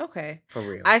nervous. Okay. For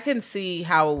real. I can see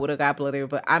how it would have got bloodier,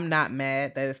 but I'm not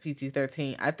mad that it's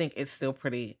PG-13. I think it's still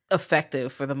pretty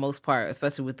effective for the most part,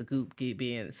 especially with the goop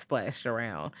being splashed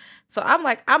around. So I'm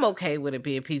like, I'm okay with it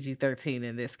being PG-13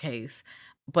 in this case.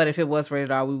 But if it was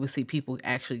rated R, we would see people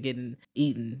actually getting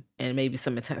eaten and maybe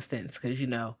some intestines because,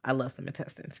 I love some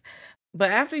intestines.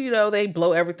 But after, they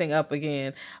blow everything up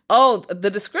again. Oh, the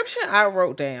description I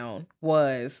wrote down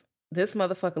was this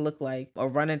motherfucker looked like a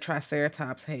running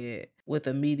triceratops head with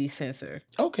a meaty sensor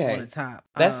on the top.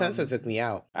 That sensor took me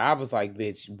out. I was like,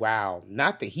 bitch, wow.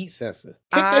 Not the heat sensor.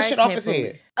 Kick that shit off his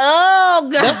head. Oh,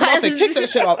 God. That's what I said. Kick that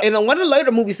shit off. And in one of the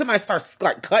later movies, somebody starts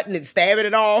like cutting and stabbing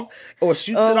it off or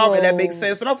shoots it off, and that makes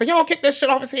sense. But I was like, y'all kick that shit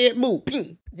off his head. Move.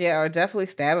 Ping. Yeah, or definitely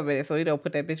stab him in it so he don't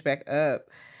put that bitch back up.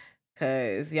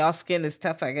 Because y'all skin is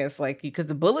tough, I guess. Like, because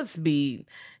the bullets be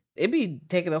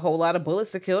taking a whole lot of bullets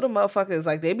to kill the motherfuckers.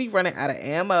 Like, they be running out of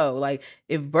ammo. Like,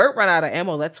 if Bert run out of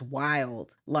ammo, that's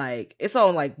wild. Like, it's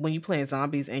on, like, when you playing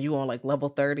zombies and you on, like, level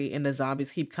 30 and the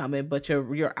zombies keep coming, but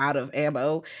you're out of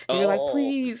ammo. And you're like,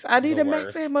 please, I need a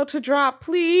max ammo to drop.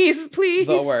 Please.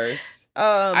 The worst.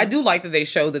 I do like that they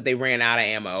show that they ran out of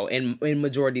ammo in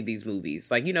majority of these movies.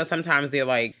 Like, sometimes they're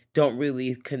like, don't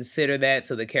really consider that.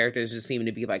 So the characters just seem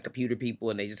to be like computer people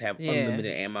and they just have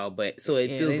unlimited ammo. But so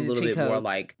it feels a little bit more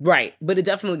like, right. But it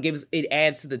definitely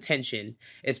adds to the tension,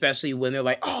 especially when they're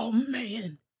like, oh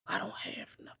man, I don't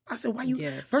have enough. I said,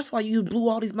 first of all, you blew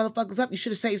all these motherfuckers up. You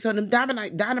should have saved some of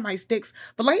them dynamite sticks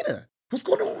for later. What's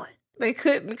going on? They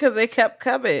couldn't because they kept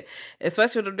coming,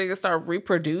 especially when the niggas start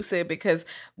reproducing. Because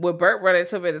when Bert run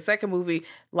into him in the second movie,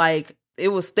 like they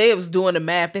was doing the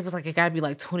math. They was like, it gotta be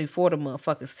like 24 of them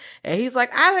motherfuckers, and he's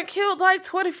like, I done killed like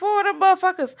 24 of them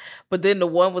motherfuckers. But then the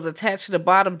one was attached to the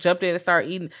bottom, jumped in and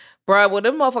started eating. Bruh, when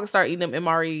them motherfuckers start eating them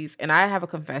MREs, and I have a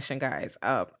confession, guys.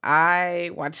 I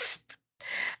watched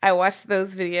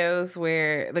those videos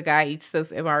where the guy eats those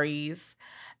MREs.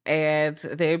 And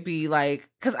they'd be like,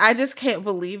 because I just can't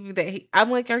believe that I'm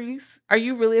like, are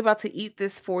you really about to eat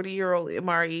this 40-year-old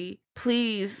MRE?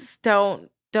 Please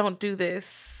don't do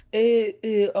this.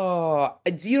 You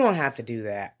don't have to do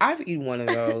that. I've eaten one of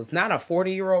those, not a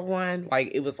 40-year-old one. Like,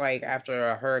 it was like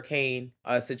after a hurricane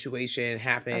situation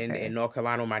happened in North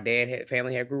Carolina where my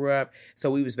family had grew up. So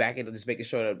we was back in just making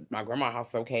sure that my grandma's house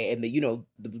is okay. And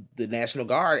the National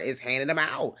Guard is handing them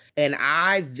out. And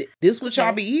this what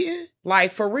y'all be eating?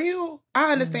 Like, for real?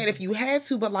 I understand if you had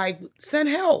to, but like, send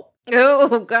help.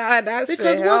 Oh God, that's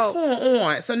because what's going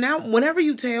on? So now, whenever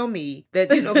you tell me that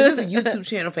because there's a YouTube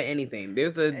channel for anything,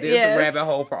 there's a rabbit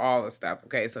hole for all the stuff.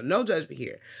 Okay, so no judgment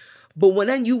here. But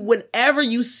whenever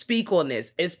you speak on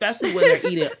this, especially when they're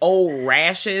eating old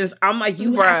rations, I'm like,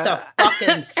 you have to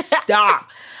fucking stop.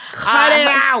 Cut it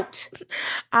out.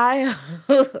 I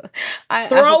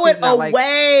throw it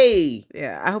away.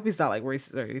 I hope he's not like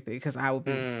racist or anything because I would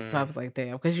be. I was like,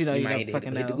 damn, because you don't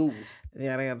fucking know. The Googles.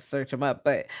 Yeah, they got to search them up.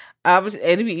 But and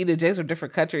they be eating jakes from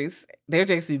different countries. Their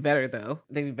jakes be better though.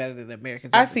 They be better than the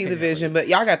American. I see the vision, but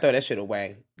y'all gotta throw that shit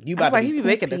away. You about he be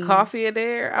making the coffee in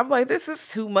there. I'm like, this is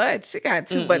too much. It got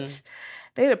too much.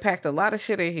 They'd have packed a lot of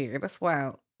shit in here. That's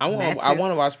wild. I want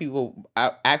to watch people.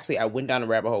 I went down a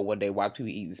rabbit hole one day, watch people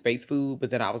eating space food,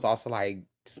 but then I was also like,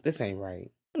 this ain't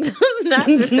right. Not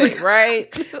this ain't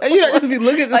right. And you know, just be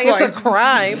looking at this like it's a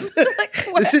crime.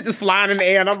 The shit just flying in the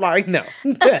air, and I'm like, no.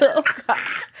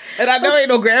 And I know ain't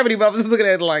no gravity, but I'm just looking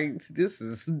at it like, this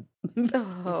is.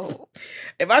 No.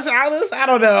 Am I childish? I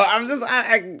don't know.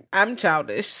 I'm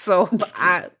childish, so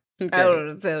I don't know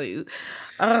what to tell you.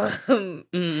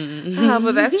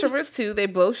 But that's Tremors 2. They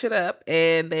blow shit up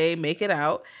and they make it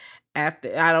out.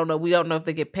 After, I don't know, we don't know if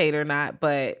they get paid or not,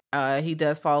 but he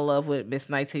does fall in love with Miss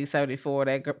 1974,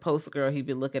 that poster girl he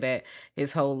been looking at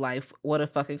his whole life. What a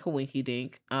fucking coinky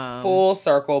dink. Full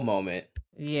circle moment.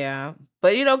 Yeah,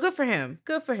 but you know, good for him.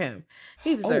 Good for him.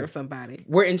 He deserves somebody.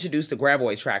 We're introduced to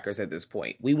Graboid trackers at this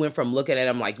point. We went from looking at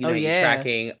him like, you know, you're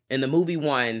tracking. In the movie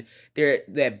one,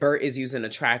 that Bert is using a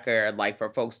tracker like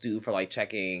for folks do for like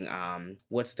checking,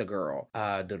 what's the girl?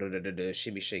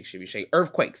 Shimmy shake,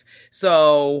 earthquakes.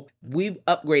 So we've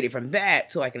upgraded from that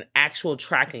to like an actual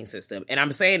tracking system. And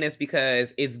I'm saying this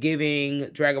because it's giving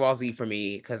Dragon Ball Z for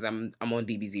me because I'm on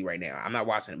DBZ right now. I'm not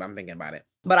watching it, but I'm thinking about it.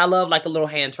 But I love like a little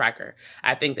hand tracker.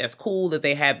 I think that's cool that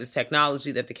they have this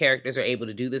technology that the characters are able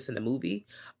to do this in the movie.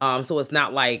 So it's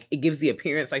not like, it gives the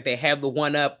appearance like they have the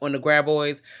one up on the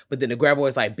Graboids, but then the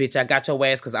Graboids like, bitch, I got your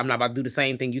ass because I'm not about to do the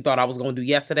same thing you thought I was going to do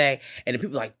yesterday. And the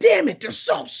people are like, damn it, they're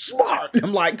so smart. And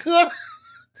I'm like, bro,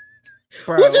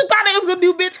 what you thought they was gonna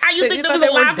do, bitch? How you think they was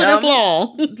alive for this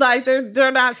long? Like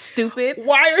they're not stupid.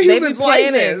 Why are humans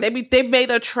like this? They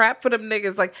made a trap for them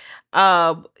niggas. Like,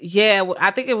 yeah,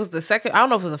 I think it was the second. I don't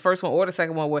know if it was the first one or the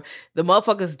second one where the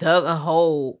motherfuckers dug a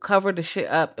hole, covered the shit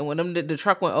up, and when the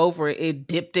truck went over it, it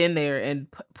dipped in there and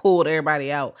pulled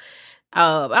everybody out.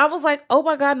 I was like, oh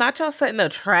my god, not y'all setting a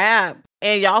trap,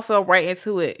 and y'all fell right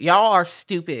into it. Y'all are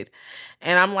stupid,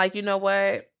 and I'm like, you know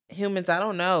what? Humans, I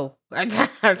don't know.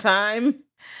 Our time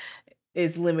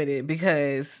is limited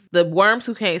because the worms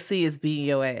who can't see is beating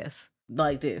your ass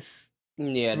like this.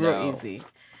 Yeah, real easy.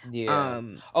 Yeah.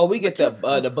 We get the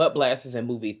butt blasters in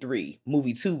movie 3.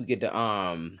 Movie 2, we get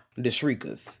the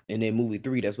shriekers, and then movie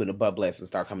 3, that's when the butt blasters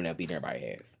start coming out beating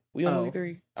everybody's ass. We on movie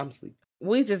 3? I'm sleeping.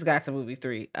 We just got to movie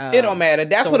 3. It don't matter.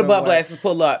 That's where the butt blasters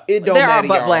pull up. It don't matter.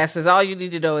 There are butt blasters. All you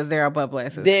need to know is there are butt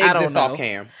blasters. They exist off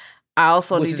cam. I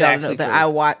also need y'all to know that I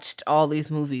watched all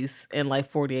these movies in like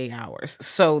 48 hours.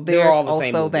 So there's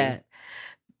also that.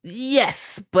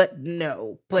 Yes, but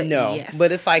no. But no. Yes.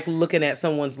 But it's like looking at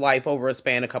someone's life over a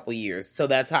span of a couple of years. So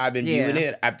that's how I've been viewing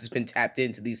it. I've just been tapped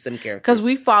into these sim characters. Because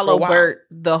we follow Bert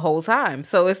the whole time.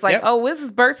 So it's like, oh, this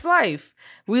is Bert's life.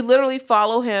 We literally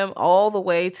follow him all the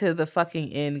way to the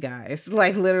fucking end, guys.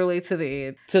 Like literally to the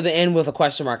end. To the end with a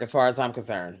question mark as far as I'm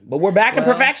concerned. But we're back in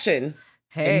perfection.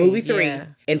 In movie 3,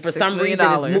 and for some reason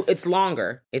it's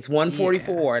longer. It's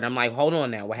 144, and I'm like, hold on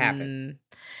now, what happened,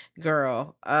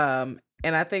 girl? And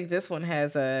I think this one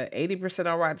has a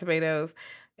 80% on Rotten Tomatoes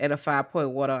and a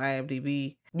 5.1 on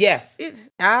IMDb. Yes,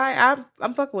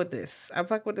 I'm fucking with this. I'm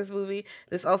fucking with this movie.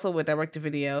 This also went direct to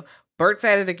video. Bert's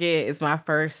at it again is my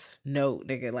first note,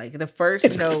 nigga. Like the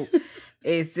first note.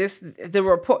 Is this the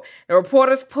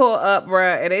reporters pull up,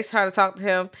 bruh, and they try to talk to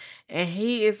him, and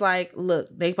he is like, look,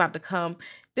 they about to come.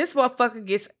 This motherfucker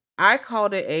gets, I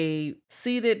called it a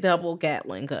seated double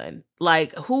Gatling gun.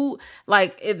 Like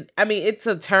it's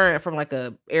a turret from like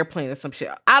a airplane or some shit.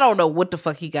 I don't know what the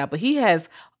fuck he got, but he has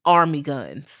army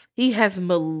guns. He has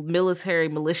military,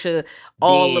 militia,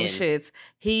 all them shits.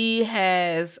 He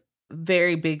has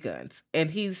very big guns, and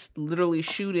he's literally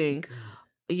shooting.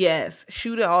 Yes,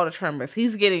 shooting all the Tremors.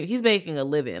 He's making a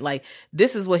living. Like,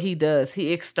 this is what he does.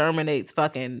 He exterminates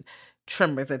fucking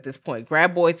Tremors at this point.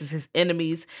 Graboids is his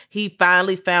enemies. He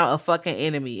finally found a fucking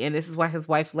enemy. And this is why his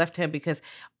wife left him, because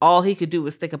all he could do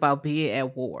was think about being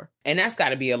at war. And that's got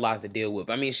to be a lot to deal with.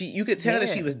 I mean, you could tell that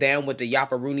she was down with the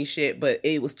Yappa-Rooney shit, but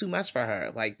it was too much for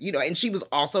her. Like, you know, and she was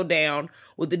also down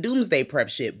with the Doomsday Prep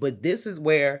shit. But this is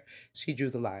where she drew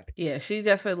the line. Yeah, she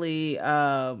definitely...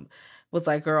 was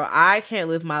like, girl, I can't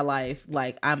live my life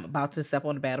like I'm about to step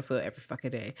on the battlefield every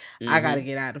fucking day. I gotta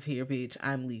get out of here, bitch.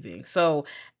 I'm leaving. So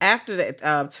after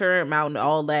that, Turret Mountain,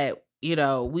 all that, you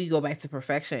know, we go back to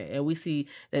perfection, and we see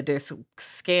that there's some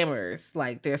scammers.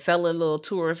 Like, they're selling little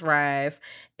tourist rides,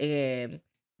 and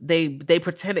they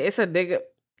pretend it's a nigga.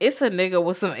 It's a nigga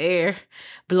with some air,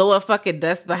 blowing fucking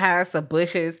dust behind some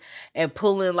bushes and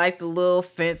pulling like the little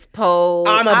fence pole.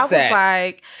 I'm upset. I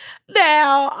was like,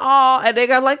 now, and they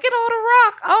got like, get on the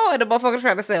rock. And the motherfucker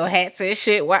trying to sell hats and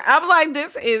shit. I'm like,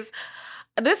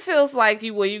 this feels like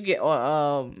when you get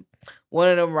on one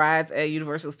of them rides at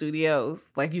Universal Studios.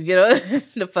 Like, you get on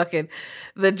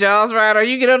the Jaws ride, or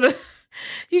you get on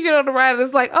the ride and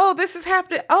it's like, oh, this is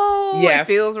happening. Oh, yes.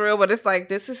 It feels real, but it's like,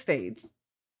 this is staged.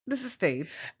 This is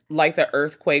staged. Like the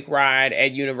earthquake ride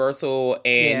at Universal,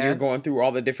 and you're going through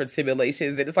all the different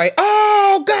simulations, and it's like,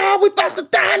 oh God, we about to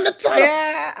die in the tunnel.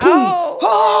 Yeah.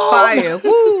 Oh, fire.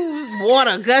 Woo.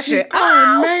 Water gushing.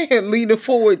 Oh man, leaning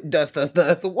forward, dust.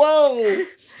 Whoa.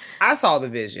 I saw the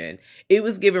vision. It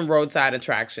was given roadside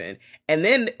attraction. And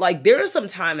then, like, there is some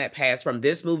time that passed from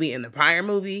this movie and the prior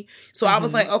movie. So I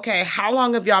was like, okay, how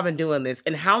long have y'all been doing this?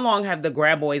 And how long have the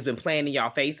grab boys been playing in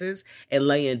y'all faces and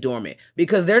laying dormant?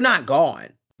 Because they're not gone.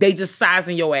 They just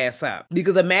sizing your ass up.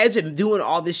 Because imagine doing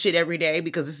all this shit every day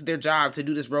because this is their job to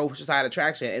do this roadside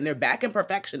attraction. And they're back in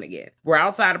perfection again. We're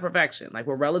outside of perfection. Like,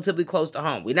 we're relatively close to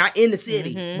home. We're not in the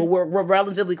city, but we're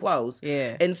relatively close.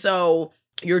 Yeah. And so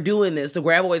you're doing this. The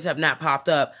grab boys have not popped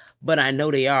up, but I know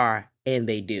they are, and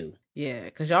they do. Yeah,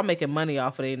 because y'all making money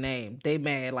off of their name. They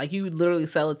mad. Like, you literally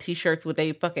selling t-shirts with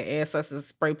they fucking ancestors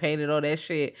spray painted on that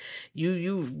shit.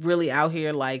 You really out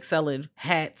here, like, selling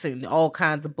hats and all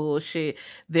kinds of bullshit.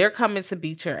 They're coming to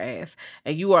beat your ass.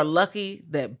 And you are lucky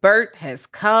that Bert has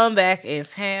come back in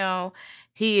town.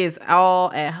 He is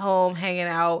all at home hanging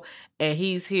out, and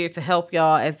he's here to help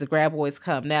y'all as the grab boys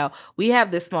come. Now, we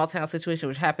have this small town situation,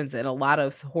 which happens in a lot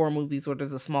of horror movies where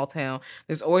there's a small town.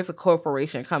 There's always a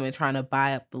corporation coming trying to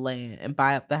buy up the land and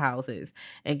buy up the houses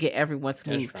and get everyone to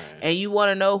move. Right. And you want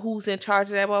to know who's in charge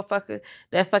of that motherfucker?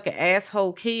 That fucking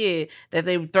asshole kid that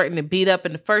they threatened to beat up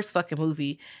in the first fucking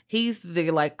movie. He's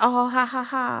like, oh, ha, ha,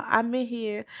 ha, I'm in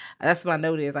here. That's my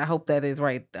note is. I hope that is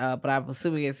right, but I'm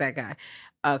assuming it's that guy.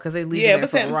 Because they leave it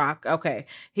from Rock. Okay.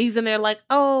 He's in there like,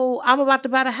 oh, I'm about to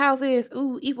buy the houses.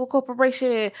 Ooh, evil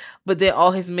corporation. But then all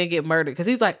his men get murdered. Because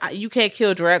he's like, you can't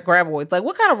kill grab boys. Like,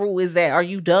 what kind of rule is that? Are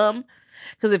you dumb?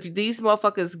 Because if these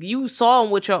motherfuckers, you saw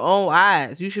them with your own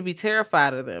eyes, you should be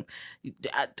terrified of them.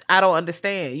 I don't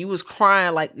understand. You was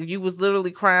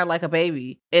literally crying like a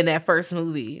baby in that first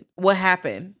movie. What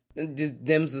happened? Just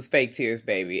Dems was fake tears,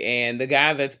 baby. And the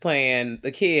guy that's playing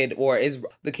the kid, or is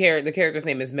the character's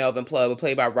name is Melvin Plug,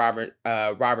 played by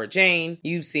Robert Jane.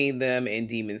 You've seen them in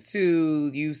Demons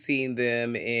 2. You've seen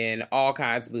them in all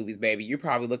kinds of movies, baby. You're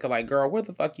probably looking like, girl, where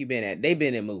the fuck you been at? They've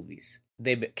been in movies.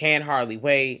 They Can't Hardly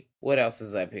Wait. What else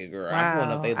is up here, girl? Wow. I'm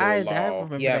pulling up their little I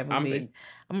remember that movie.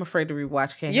 I'm afraid to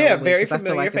rewatch Can't Hardly Wait. Yeah, very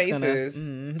familiar faces.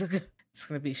 It's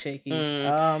gonna be shaky.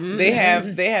 They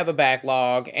have a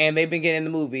backlog, and they've been getting the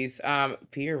movies.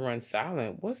 Fear Runs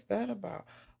Silent. What's that about?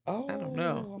 Oh, I don't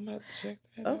know. I'm gonna have to check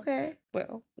that. Okay,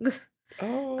 well.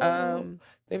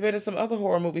 They've been in some other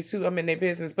horror movies too. I'm in their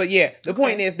business, but yeah, the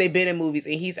point is they've been in movies,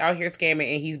 and he's out here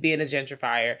scamming, and he's being a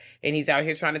gentrifier, and he's out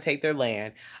here trying to take their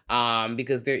land.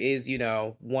 Because there is,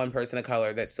 one person of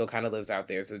color that still kind of lives out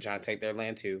there, so they're trying to take their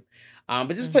land too.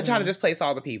 But just trying to displace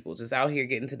all the people, just out here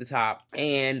getting to the top.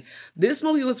 And this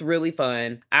movie was really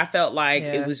fun. I felt like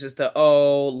it was just let's,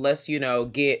 run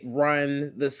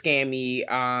the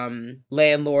scammy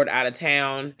landlord out of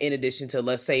town, in addition to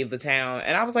let's save the town.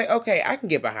 And I was like, okay, I can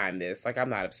get behind this. Like, I'm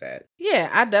not upset. Yeah,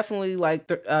 I definitely like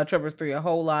Tremors 3 a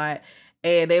whole lot.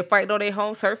 And they're fighting on their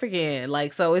home turf again.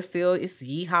 Like, so it's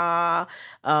yeehaw.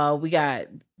 We got,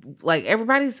 like,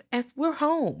 we're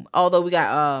home. Although we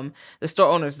got the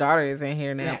store owner's daughter is in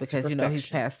here now because, he's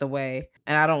passed away.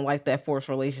 And I don't like that forced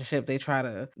relationship they try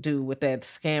to do with that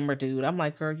scammer dude. I'm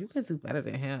like, girl, you can do better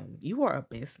than him. You are a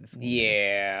businesswoman.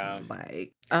 Yeah.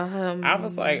 Like, I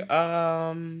was like,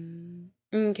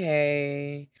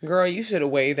 okay, girl, you should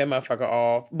have waved that motherfucker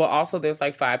off. But also, there's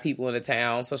like 5 people in the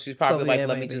town, so she's probably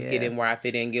let me just get in where I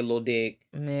fit in, get a little dick,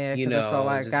 that's all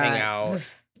I just got. hang out.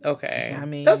 Okay, I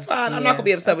mean, that's fine. I'm not gonna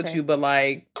be upset with you, but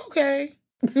like, okay.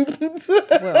 Well,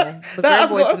 the girl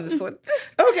boys in this one,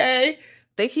 okay.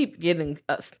 They keep getting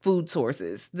food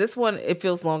sources. This one, it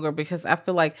feels longer because I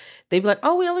feel like they be like,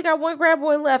 oh, we only got one grab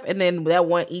boy left. And then that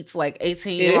one eats like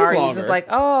 18 MREs. It's like,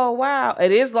 oh, wow.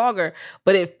 It is longer.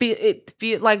 But it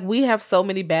feel like we have so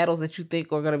many battles that you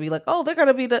think are going to be like, oh, they're going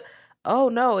to be oh,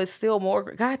 no, it's still more.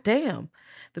 God damn.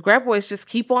 The grab boys just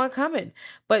keep on coming.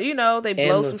 But, they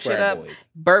blow some shit up. Boys.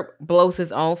 Bert blows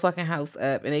his own fucking house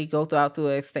up. And they go through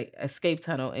an escape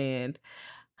tunnel. And...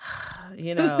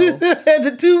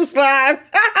 the tube slide.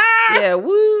 Yeah,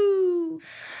 woo.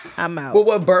 I'm out. But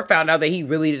when Bert found out that he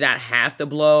really did not have to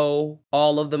blow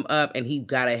all of them up and he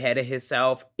got ahead of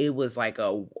himself, it was like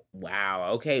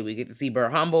wow, okay, we get to see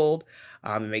Bert humbled.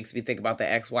 It makes me think about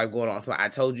the ex-wife going on. So I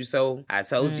told you so. I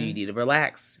told you need to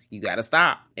relax. You got to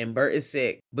stop. And Bert is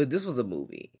sick. But this was a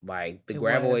movie. Like, the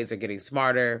Graboids are getting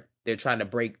smarter. They're trying to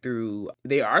break through.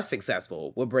 They are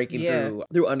successful with breaking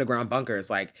through underground bunkers.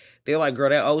 Like, they're like,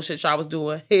 girl, that old shit y'all was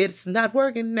doing, it's not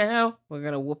working now. We're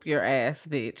going to whoop your ass,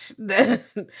 bitch.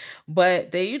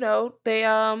 But they,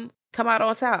 come out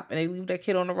on top, and they leave that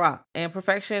kid on the rock. And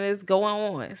perfection is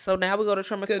going on. So now we go to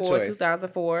Tremors 4,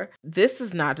 2004. This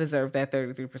does not deserve that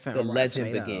 33%. The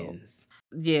legend begins.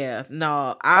 Yeah,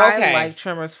 no, I like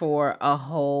Tremors 4 a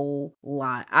whole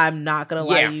lot. I'm not gonna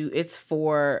lie to you, it's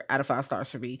 4 out of 5 stars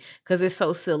for me because it's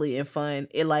so silly and fun.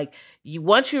 It like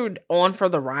once you're on for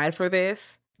the ride for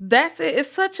this, that's it. It's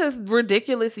such a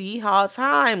ridiculous yeehaw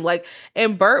time. Like,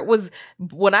 and Bert was,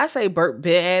 when I say Bert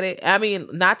been at it, I mean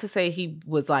not to say he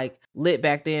was like lit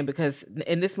back then, because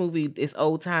in this movie it's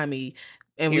old timey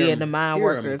and we had the mine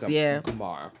workers.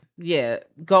 Gamar. Yeah,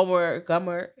 Gomer.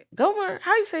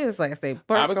 How you say his last name?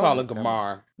 I would call him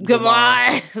Gamar.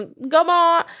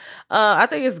 Gamar. I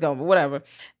think it's Gomer. Whatever.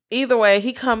 Either way,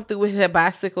 he come through with that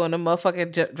bicycle and the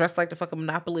motherfucker dressed like the fucking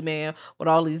Monopoly man with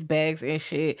all these bags and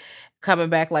shit. Coming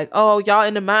back like, oh, y'all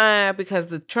in the mine because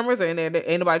the Tremors are in there.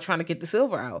 Ain't nobody trying to get the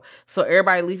silver out. So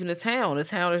everybody leaving the town. The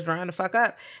town is drying the fuck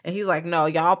up. And he's like, no,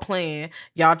 y'all playing.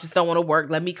 Y'all just don't want to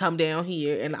work. Let me come down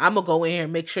here and I'm going to go in here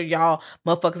and make sure y'all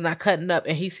motherfuckers not cutting up.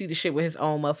 And he see the shit with his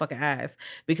own motherfucking eyes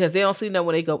because they don't see nothing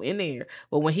when they go in there.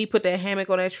 But when he put that hammock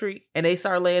on that tree and they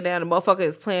start laying down, the motherfucker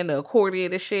is playing the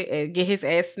accordion and shit and get his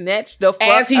ass snatched the fuck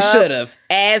As he up.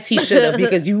 As he should have,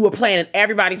 because you were playing in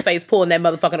everybody's face, pulling that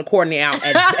motherfucking accordion out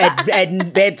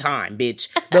at bedtime, bitch.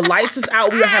 The lights is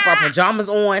out. We have our pajamas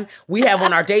on. We have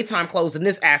on our daytime clothes in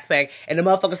this aspect, and the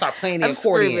motherfucker start playing the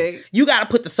accordion. Screaming. You got to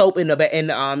put the soap in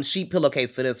the sheet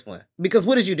pillowcase for this one, because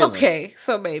what is you doing? Okay,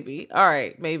 so maybe, all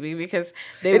right, maybe because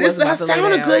it is not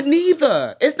sounding good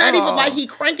neither. It's not even like he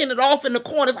cranking it off in the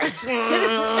corner. It's like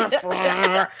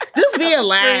just being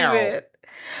loud.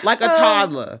 Like a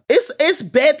toddler. It's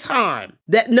bedtime.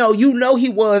 He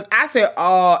was. I said,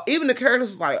 even the characters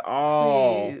was like,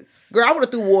 please. Girl, I would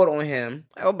have threw water on him.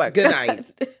 Oh my Good God. night.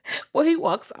 Well, he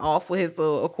walks off with his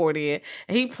little accordion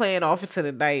and he playing off into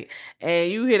the night. And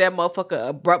you hear that motherfucker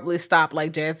abruptly stop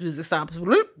like jazz music stops.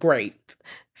 Great.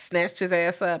 Snatched his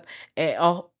ass up.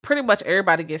 And pretty much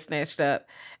everybody gets snatched up.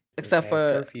 Except for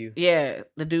curfew.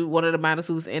 The dude, one of the miners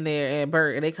who's in there, and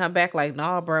Bert, and they come back like,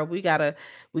 nah, bro, we gonna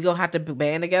have to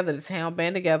band together, the town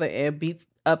band together, and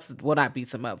not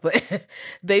beats him up, but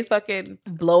they fucking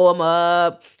blow him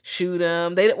up, shoot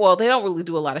him. They don't really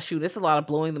do a lot of shooting. It's a lot of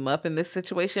blowing them up in this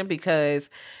situation because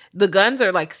the guns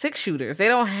are like 6-shooters. They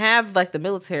don't have like the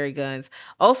military guns.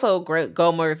 Also,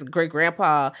 Gomer's great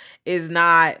grandpa is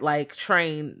not like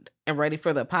trained and ready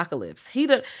for the apocalypse. He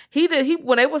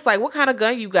when they was like, what kind of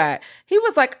gun you got? He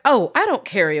was like, oh, I don't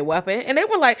carry a weapon. And they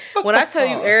were like, when I tell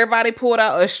you everybody pulled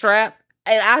out a strap,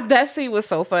 and that scene was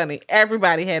so funny.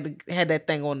 Everybody had that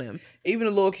thing on them. Even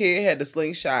the little kid had the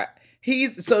slingshot.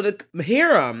 Mr.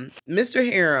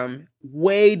 Hiram,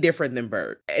 way different than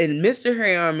Bert. And Mr.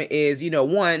 Hiram is,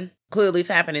 one, clearly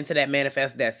tapping into that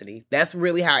manifest destiny. That's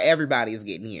really how everybody is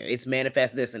getting here. It's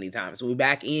manifest destiny time. So we're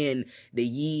back in the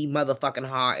ye motherfucking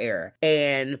ha era.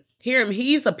 And Hiram,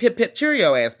 he's a pip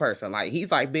cheerio ass person. Like, he's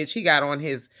like, bitch, he got on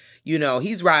his,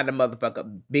 he's riding a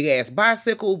motherfucker big ass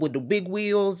bicycle with the big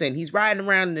wheels, and he's riding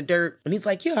around in the dirt. And he's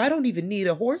like, yeah, I don't even need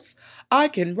a horse. I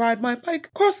can ride my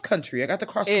bike cross country. I got the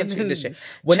cross country this shit.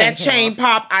 When that chain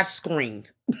popped, I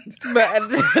screamed.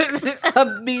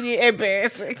 Immediate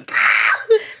embarrassing.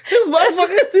 This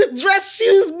motherfucker dress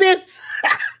shoes, bitch.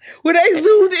 When they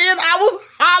zoomed in, I was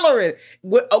hollering.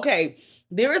 Okay,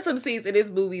 there are some scenes in this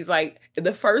movie, like in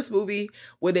the first movie,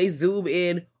 when they zoom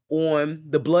in on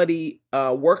the bloody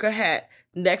worker hat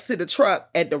next to the truck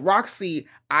at the Roxy.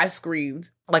 I screamed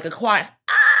like a quiet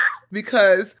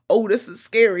because this is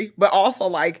scary, but also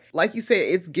like you said,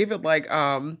 it's given like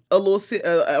a little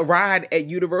a ride at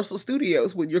Universal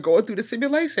Studios when you're going through the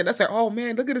simulation. I said, oh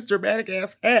man, look at this dramatic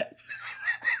ass hat.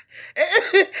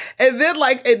 And then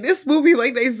like in this movie,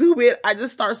 like they zoom in, I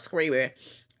just start screaming.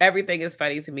 Everything is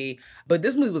funny to me, but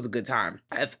this movie was a good time.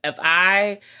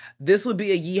 This would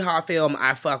be a yeehaw film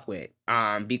I fuck with,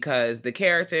 because the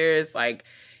characters, like,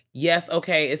 yes,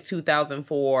 okay, it's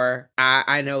 2004.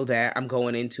 I know that. I'm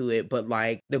going into it, but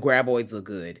like the Graboids look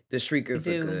good. The Shriekers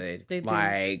look good. They do.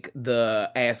 Like the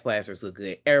ass blasters look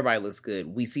good. Everybody looks good.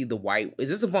 We see the white.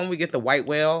 Is this the one we get the white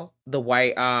whale? The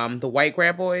white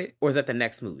Graboid, or is that the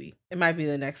next movie? It might be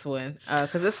the next one,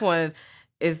 because this one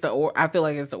is I feel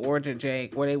like it's the origin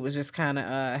jank where they was just kind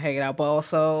of hanging out, but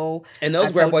also and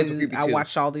those Graboids were creepy too. I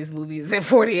watched all these movies in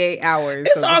 48 hours.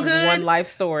 It's all good. One life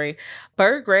story.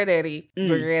 Bert Granddaddy,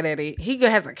 he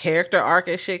has a character arc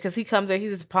and shit because he comes in,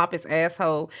 he's this pompous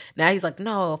asshole. Now he's like,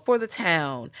 no, for the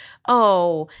town.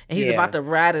 Oh, and he's about to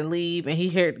ride and leave, and he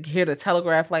hear the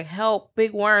telegraph like, help,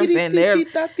 big worms, and they're on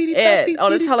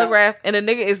the telegraph, and the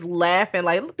nigga is laughing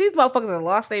like, these motherfuckers have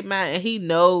lost their mind, and he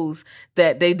knows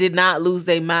that they did not lose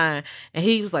their mind. And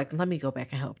he was like, let me go back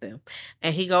and help them.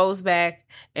 And he goes back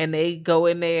and they go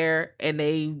in there and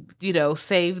they, you know,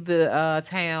 save the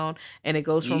town, and it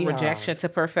goes from rejection to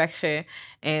perfection.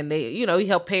 And they, you know, he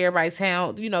helped pay everybody's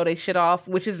town, you know, they shit off,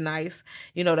 which is nice.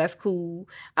 You know, that's cool.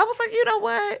 I was like, you know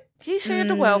what? He shared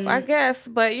the wealth, I guess,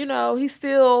 but you know, he's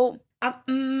still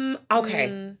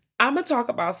okay. I'm gonna talk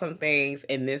about some things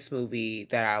in this movie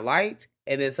that I liked,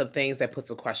 and then some things that put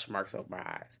some question marks over my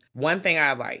eyes. One thing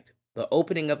I liked: the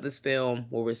opening of this film,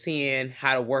 where we're seeing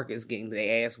how the workers getting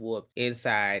their ass whooped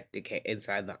inside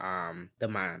the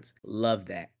mines. Love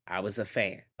that. I was a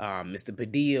fan. Mr.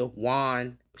 Padilla,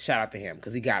 Juan, shout out to him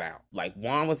because he got out. Like,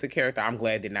 Juan was a character I'm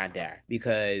glad did not die,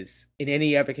 because in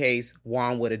any other case,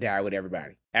 Juan would have died with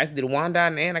everybody. Actually, did Juan die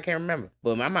in the end? I can't remember.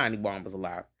 But in my mind, Juan was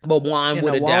alive. But Juan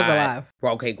would have died. Alive.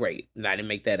 Okay, great. And I didn't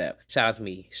make that up. Shout out to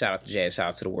me. Shout out to Jazz. Shout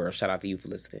out to the world. Shout out to you for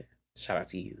listening. Shout out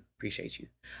to you. Appreciate you.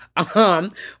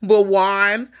 But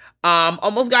Juan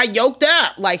almost got yoked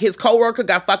up. Like, his coworker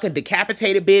got fucking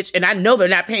decapitated, bitch. And I know they're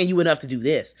not paying you enough to do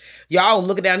this. Y'all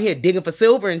looking down here digging for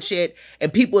silver and shit,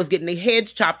 and people is getting their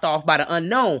heads chopped off by the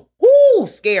unknown. Woo,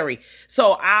 scary.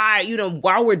 So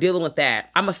while we're dealing with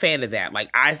that, I'm a fan of that. Like,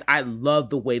 I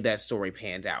love the way that story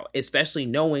pans out, especially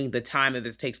knowing the time that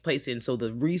this takes place in. So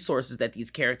the resources that these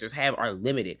characters have are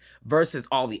limited versus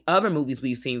all the other movies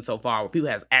we've seen so far, where people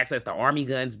have access to army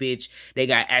guns, bitch. They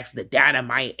got access to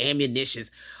dynamite, ammunition,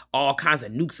 all kinds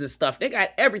of nukes and stuff. They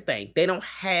got everything. They don't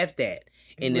have that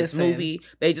in this movie.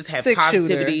 They just have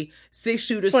positivity,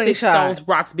 6-shooter, stick stones,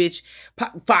 rocks, bitch,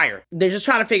 fire. They're just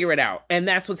trying to figure it out. And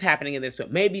that's what's happening in this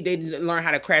film. Maybe they didn't learn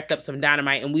how to craft up some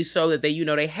dynamite, and we show that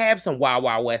they have some Wild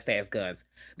Wild West ass guns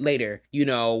later,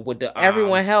 with the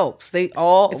everyone helps. They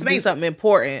all do something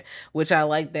important, which I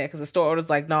like that, because the store owner's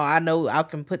like, no, I know I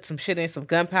can put some shit in, some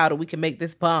gunpowder, we can make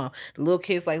this bomb. The little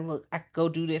kid's like, look, I can go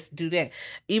do this, do that.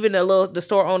 Even the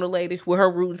store owner lady with her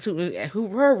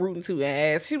rootin' to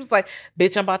ass, she was like,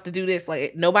 bitch, I'm about to do this.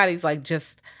 Like, nobody's like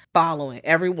just following.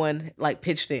 Everyone like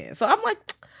pitched in. So I'm like,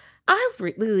 I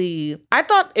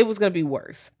thought it was going to be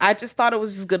worse. I just thought it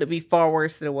was just going to be far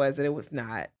worse than it was, and it was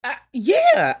not.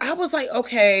 Yeah, I was like,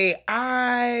 okay,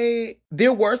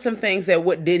 there were some things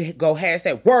that did go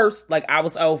hashtag worse. Like, I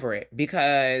was over it,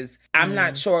 because I'm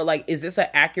not sure, like, is this an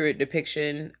accurate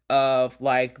depiction of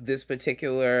like this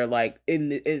particular, like,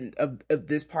 of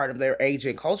this part of their age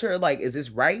and culture? Like, is this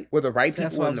right? Were the right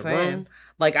people in the room?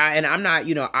 Like, I'm not,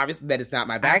 obviously that is not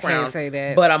my background. I can't say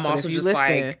that. But I'm also just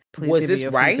like, was this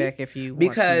right?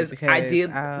 Because I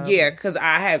did, because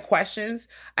I had questions.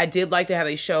 I did like how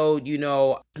they showed,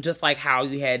 just like how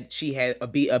she had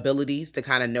abilities to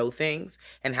kind of know things,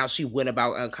 and how she went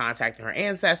about contacting her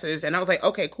ancestors. And I was like,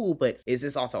 okay, cool. But is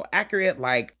this also accurate?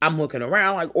 Like, I'm looking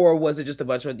around, like, or was it just a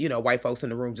bunch of, white folks in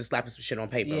the room just slapping some shit on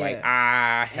paper? Yeah. Like,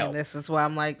 help. And this is why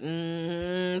I'm like,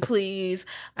 please,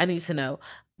 I need to know.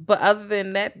 But other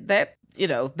than that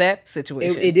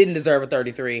situation, it didn't deserve a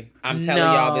 33. I'm telling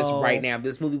y'all this right now.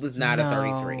 This movie was not a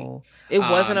 33. It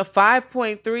wasn't a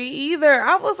 5.3 either.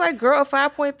 I was like, girl,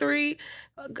 5.3.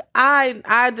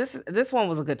 This one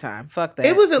was a good time. Fuck that.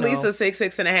 It was at least a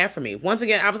 6.5 for me. Once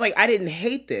again, I was like, I didn't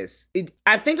hate this.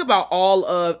 I think about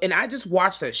and I just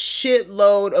watched a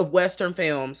shitload of Western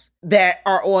films that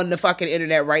are on the fucking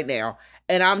internet right now.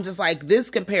 And I'm just like, this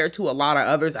compared to a lot of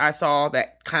others I saw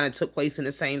that kind of took place in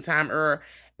the same time era,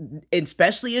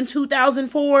 especially in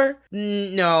 2004.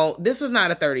 No, this is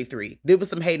not a 33. There was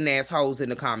some hating assholes in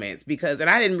the comments, and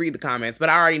I didn't read the comments, but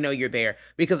I already know you're there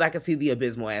because I can see the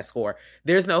abysmal ass score.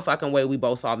 There's no fucking way we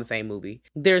both saw the same movie.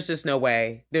 There's just no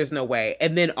way. There's no way.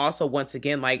 And then also, once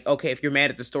again, like, okay, if you're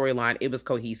mad at the storyline, it was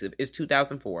cohesive. It's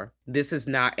 2004. This is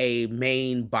not a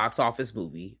main box office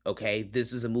movie, okay?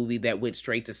 This is a movie that went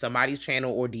straight to somebody's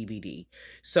channel or DVD.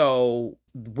 So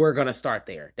we're going to start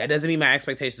there. That doesn't mean my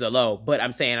expectations are low, but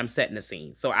I'm saying I'm setting the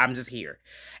scene. So I'm just here.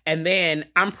 And then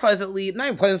I'm not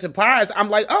even pleasantly surprised. I'm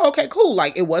like, oh, okay, cool.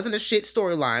 Like, it wasn't a shit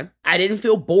storyline. I didn't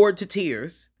feel bored to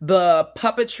tears. The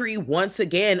puppetry, once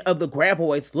again, of the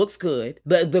Graboids looks good.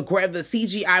 The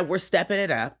CGI, we're stepping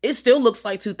it up. It still looks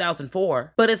like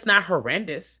 2004, but it's not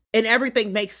horrendous. And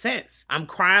everything makes sense. I'm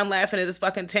crying, laughing at this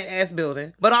fucking tent-ass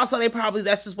building. But also,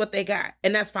 that's just what they got.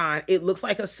 And that's fine. It looks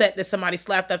like a set that somebody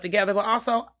slapped up together, but also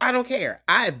also, I don't care.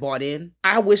 I've bought in.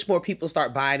 I wish more people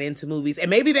start buying into movies. And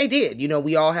maybe they did. You know,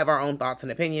 we all have our own thoughts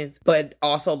and opinions. But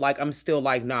also, like, I'm still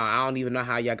like, nah, I don't even know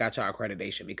how y'all got y'all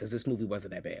accreditation because this movie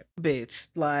wasn't that bad. Bitch,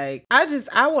 like,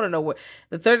 I want to know what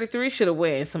the 33 should have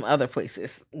went in some other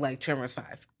places, like Tremors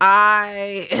 5.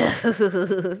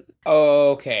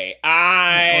 Okay.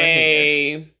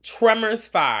 Tremors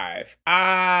 5.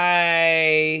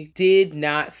 I did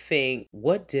not think.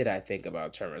 What did I think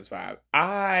about Tremors 5?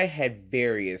 I had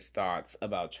various thoughts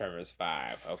about Tremors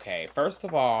 5. Okay. First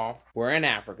of all, we're in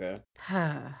Africa.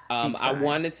 I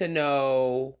wanted to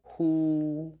know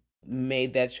who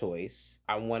made that choice.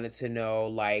 I wanted to know,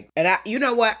 like, and you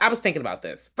know what? I was thinking about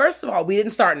this. First of all, we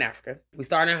didn't start in Africa. We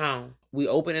started at home. We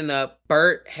opening up.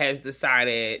 Bert has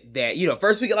decided that, you know,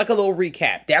 first we get like a little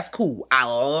recap. That's cool. I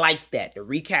like that. The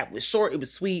recap was short. It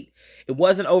was sweet. It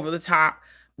wasn't over the top.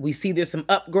 We see there's some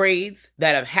upgrades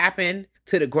that have happened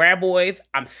to the graboids.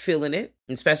 I'm feeling it,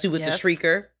 especially with the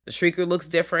Shrieker. The Shrieker looks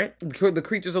different. The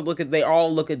creatures they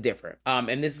all look different.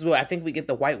 And this is what I think we get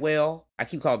the white whale. I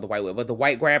keep calling it the white whale, but the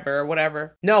white grabber or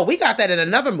whatever. No, we got that in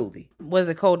another movie. Was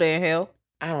it Cold Day in Hell?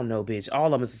 I don't know, bitch. All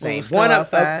of them is the same. One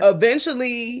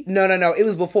eventually. No. It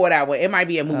was before that one. It might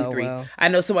be a movie 3. Well. I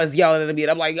know someone's yelling at me, and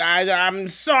I'm like, I'm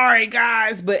sorry,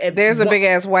 guys, but there's a big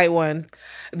ass white one.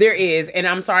 There is, and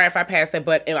I'm sorry if I passed that,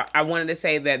 but I wanted to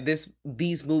say that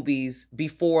these movies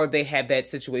before they had that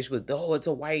situation with it's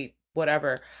a white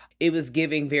whatever, it was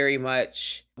giving very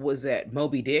much. Was that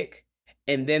Moby Dick?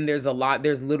 And then there's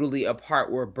literally a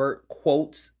part where Bert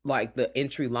quotes like the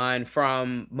entry line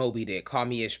from Moby Dick, "Call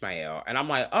me Ishmael." And I'm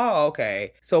like, oh,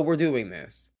 okay. So we're doing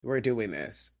this.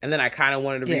 And then I kind of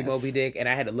wanted to read Moby Dick, and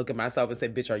I had to look at myself and say,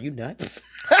 bitch, are you nuts?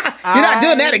 You're not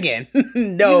doing that again.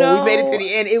 No, we made it to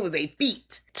the end. It was a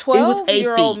feat.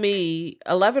 12-year-old me,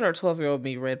 11 or 12-year-old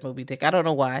me read Moby Dick. I don't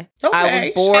know why. Okay. I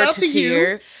was bored to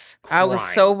tears. I was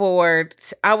so bored.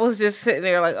 I was just sitting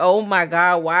there like, oh my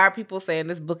God, why are people saying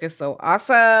this book is so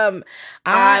awesome?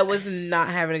 I was not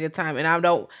having a good time. And I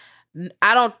don't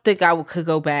think I could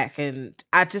go back. And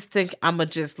I just think I'm going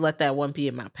to just let that one be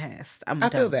in my past. I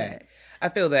feel that.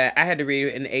 I had to read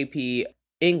it in AP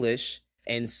English.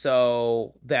 And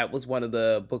so that was one of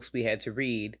the books we had to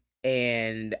read.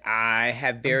 And I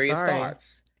have various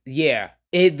thoughts. Yeah.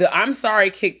 The I'm sorry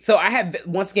kicked. So I had,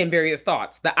 once again, various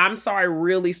thoughts. The I'm sorry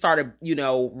really started,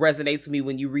 resonates with me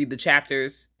when you read the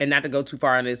chapters. And not to go too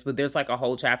far on this, but there's like a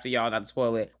whole chapter, y'all, not to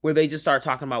spoil it, where they just start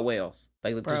talking about whales.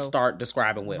 Like, they just start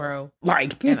describing whales. Bro.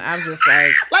 Like, and I'm just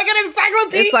like, like an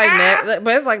encyclopedia. It's like,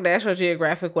 but it's like National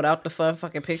Geographic without the fun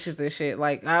fucking pictures and shit.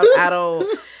 Like, I don't,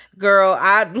 girl,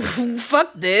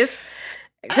 fuck this.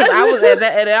 Because I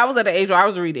was at the age where I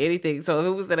was reading anything. So if it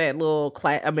was in that little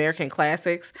American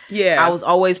Classics, I was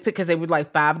always because they were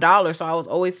like $5. So I was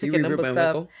always picking them books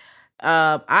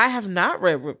up. I have not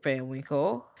read Rip Van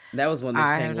Winkle. That was one of those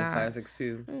Penguin classics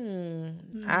too.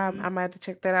 I might have to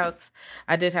check that out.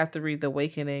 I did have to read The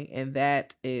Awakening, and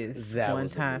that one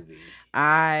time.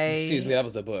 Excuse me, that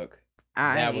was a book.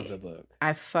 That was a book.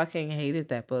 I fucking hated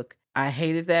that book. I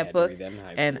hated that book,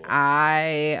 and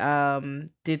I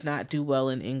did not do well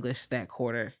in English that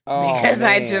quarter because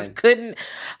I just couldn't.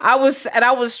 I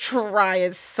was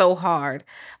trying so hard.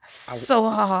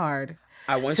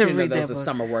 I want you to know that was a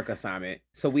summer work assignment,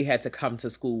 so we had to come to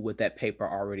school with that paper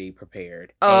already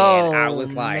prepared. And I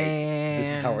was like,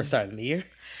 "This is how we're starting the year."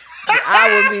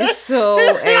 I would be so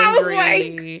angry. I was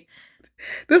like,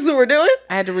 this is what we're doing?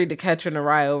 I had to read The Catcher in the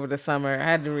Rye over the summer. I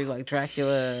had to read like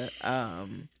Dracula.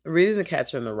 Reading The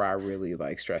Catcher in the Rye really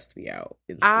like stressed me out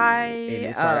in school.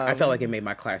 I felt like it made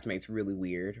my classmates really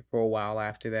weird for a while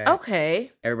after that.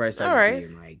 Okay. Everybody started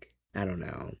being like, I don't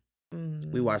know.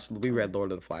 We read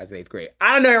Lord of the Flies in 8th grade.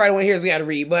 I don't know everybody want to hear us we had to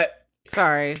read, but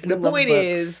sorry. The point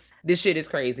is, this shit is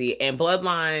crazy. And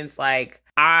Bloodlines, like,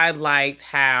 I liked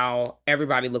how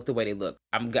everybody looked the way they look.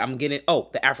 I'm getting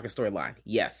the Africa storyline.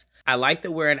 Yes. I like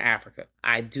that we're in Africa.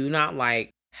 I do not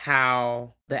like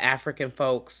how the African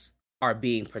folks are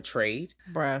being portrayed.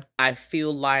 Bruh. I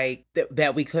feel like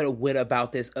that we could have went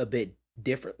about this a bit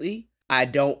differently. I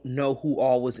don't know who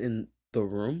all was in the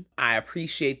room. I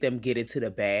appreciate them getting to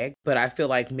the bag, but I feel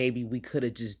like maybe we could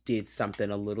have just did something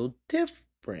a little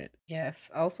different. Yes.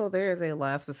 Also, there is a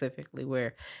line specifically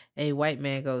where a white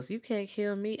man goes, "You can't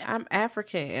kill me. I'm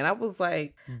African." And I was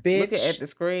like, bitch, looking at the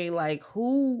screen, like,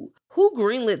 who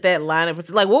greenlit that line?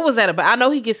 Like, what was that about? I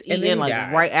know he gets eaten like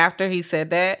right after he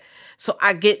said that. So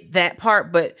I get that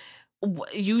part, but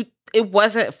it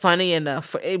wasn't funny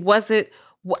enough. It wasn't.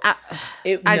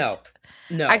 No.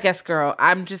 No. I guess, girl,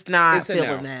 I'm just not It's a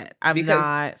feeling no. that. I'm Because-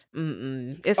 not.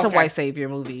 It's a white savior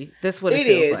movie. That's what it It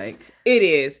feels is. like.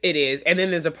 It is. And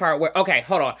then there's a part where, okay,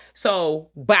 hold on. So,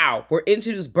 wow, we're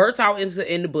introduced, Bert's out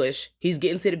in the bush. He's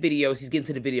getting to the videos. He's getting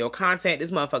to the video content.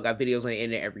 This motherfucker got videos on the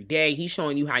internet every day. He's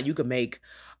showing you how you can make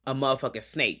a motherfucking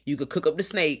snake. You could cook up the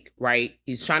snake, right?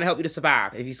 He's trying to help you to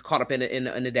survive if he's caught up in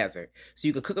the desert. So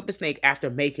you could cook up the snake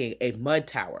after making a mud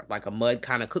tower, like a mud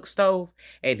kind of cook stove.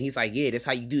 And he's like, yeah, this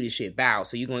how you do this shit, bow.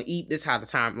 So you're going to eat this how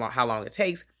long it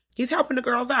takes. He's helping the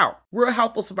girls out. Real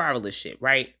helpful survivalist shit,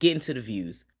 right? Getting to the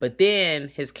views. But then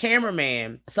his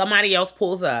cameraman, somebody else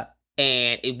pulls up,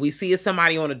 and if we see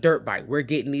somebody on a dirt bike, we're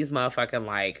getting these motherfucking,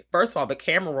 like, first of all, the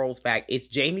camera rolls back. It's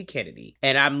Jamie Kennedy.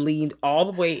 And I'm leaned all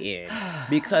the way in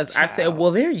because I said,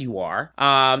 well, there you are.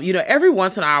 Every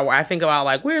once in a while I think about,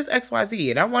 like, where's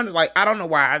XYZ? And I wonder, like, I don't know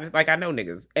why. I just, like, I know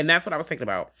niggas. And that's what I was thinking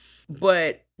about.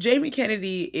 But Jamie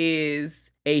Kennedy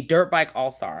is a dirt bike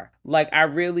all-star. Like, I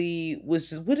really was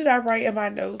just, what did I write in my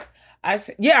notes? I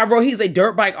said, yeah, I wrote he's a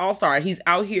dirt bike all-star. He's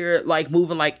out here, like,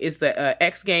 moving like it's the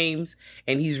X Games,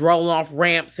 and he's rolling off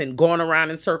ramps and going around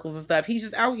in circles and stuff. He's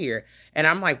just out here. And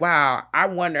I'm like, wow, I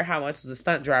wonder how much was a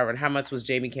stunt driver and how much was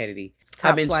Jamie Kennedy.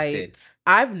 I'm interested.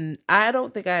 I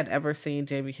don't think I had ever seen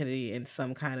Jamie Kennedy in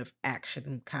some kind of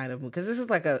action kind of movie, because this is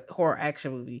like a horror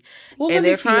action movie. Well, and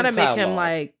they're trying to make him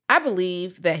like, I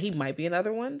believe that he might be in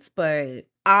other ones, but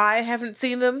I haven't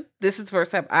seen them. This is the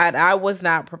first time. I was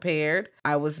not prepared.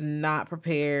 I wasn't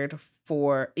prepared.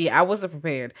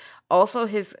 Also,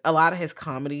 a lot of his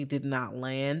comedy did not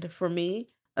land for me,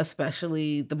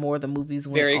 especially the more the movies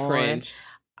went on. Very cringe.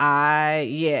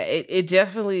 It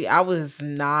definitely, I was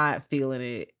not feeling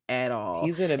it at all.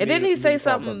 He's in a and didn't he say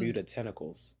something? Bermuda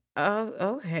Tentacles.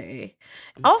 Oh, okay.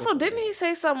 Also, didn't he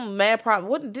say something mad?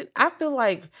 I feel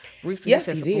like recently yes,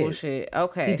 said he some did. bullshit.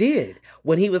 Okay, he did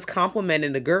when he was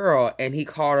complimenting the girl and he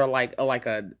called her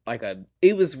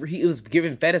he was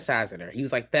giving fetishizing her. He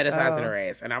was like fetishizing her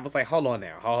ass, and I was like, hold on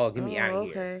now, get me out of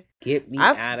here, get me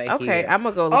out of here. Okay, I'm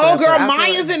gonna go. Oh, girl,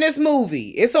 Maya's in this movie.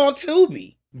 It's on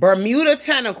Tubi. Bermuda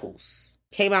Tentacles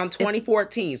came out in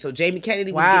 2014. So Jamie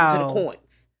Kennedy was getting to the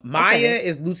coins. Maya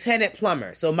is Lieutenant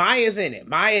Plumber. So Maya's in it.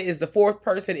 Maya is the fourth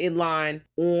person in line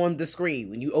on the screen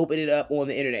when you open it up on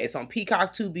the internet. It's on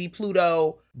Peacock, Tubi,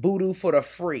 Pluto, Vudu for the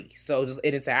free. So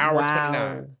it's an hour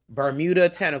 29. Bermuda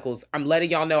Tentacles. I'm letting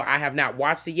y'all know I have not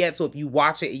watched it yet. So if you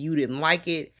watch it and you didn't like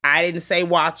it, I didn't say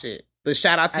watch it. But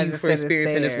shout out to you for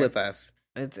experiencing this with us.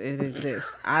 It exists.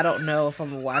 I don't know if I'm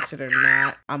gonna watch it or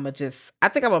not. I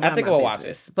think I'm gonna watch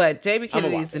it. But Jamie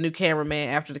Kennedy is the new cameraman.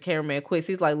 After the cameraman quits,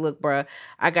 he's like, look, bruh,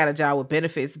 I got a job with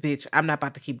benefits, bitch. I'm not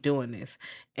about to keep doing this.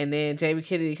 And then Jamie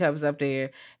Kennedy comes up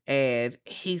there and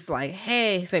he's like,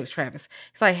 hey, his name's Travis.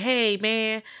 He's like, hey,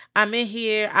 man, I'm in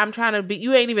here. I'm trying to be,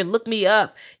 you ain't even look me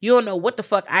up. You don't know what the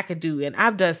fuck I could do. And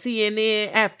I've done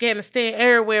CNN, Afghanistan,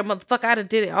 everywhere, motherfucker. I done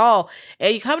did it all.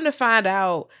 And you come to find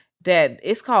out that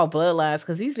it's called Bloodlines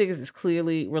because these niggas is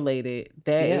clearly related.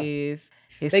 That is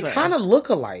his They son. kind of look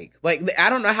alike. Like, I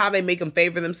don't know how they make them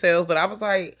favor themselves, but I was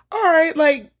like, all right,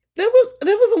 like, there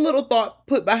was a little thought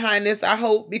put behind this, I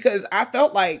hope, because I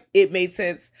felt like it made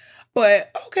sense.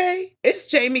 But okay, it's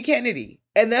Jamie Kennedy.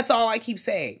 And that's all I keep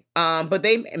saying. But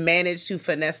they managed to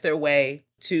finesse their way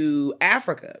to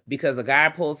Africa because a guy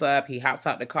pulls up, he hops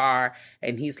out the car,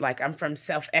 and he's like, I'm from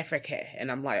South Africa.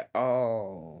 And I'm like,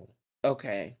 oh,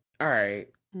 okay. All right.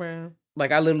 Bruh.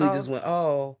 Like, I literally just went,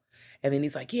 oh. And then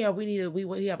he's like, yeah, we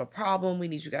have a problem. We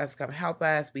need you guys to come help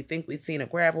us. We think we've seen a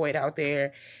graboid out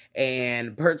there.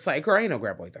 And Bert's like, girl, ain't no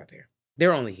graboids out there.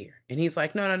 They're only here. And he's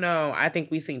like, no, I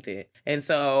think we seen it. And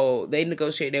so they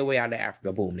negotiate their way out to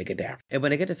Africa. Boom, they get to Africa. And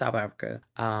when they get to South Africa,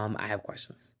 I have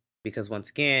questions. Because once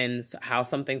again, how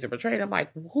some things are portrayed, I'm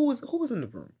like, who was in the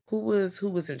room? Who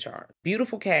was in charge?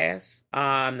 Beautiful cast.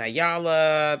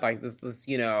 Nayala, like this,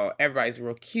 everybody's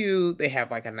real cute. They have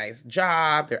like a nice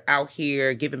job. They're out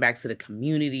here giving back to the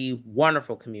community.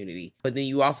 Wonderful community. But then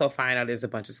you also find out there's a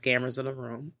bunch of scammers in the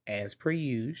room, as per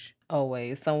usual.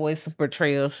 Always some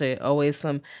betrayal shit. Always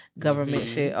some government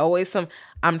shit. Always some,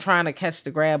 I'm trying to catch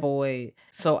the graboid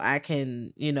so I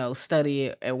can, study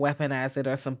it and weaponize it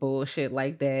or some bullshit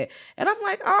like that. And I'm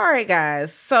like, all right,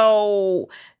 guys. So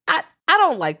I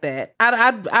don't like that.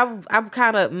 I'm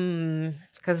kind of,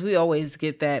 because we always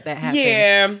get that happens.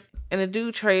 Yeah. And the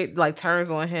dude turns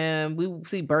on him. We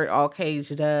see Bert all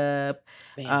caged up.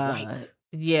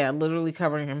 Yeah, literally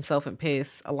covering himself in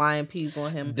piss. A lion pees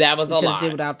on him. That was a lot. We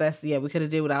could have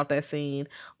did without that scene.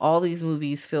 All these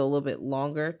movies feel a little bit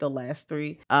longer. The last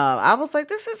three. I was like,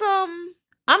 this is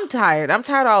I'm I'm tired. I'm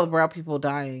tired of all the brown people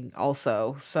dying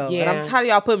also. So, and I'm tired of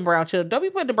y'all putting brown children. Don't be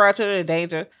putting the brown children in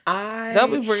danger.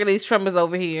 Don't be bringing these Tremors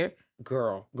over here.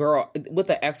 Girl, with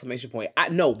the exclamation point.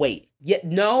 Don't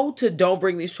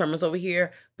bring these Tremors over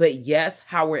here. But yes,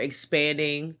 how we're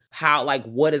expanding, how, like,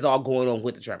 what is all going on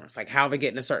with the Tremors? Like, how they're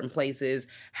getting to certain places,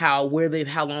 how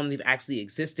long they've actually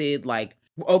existed. Like,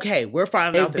 okay, we're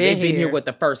finding out that they've been here with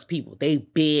the first people.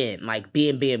 They've been, like,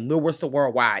 we're still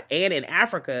worldwide. And in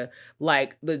Africa,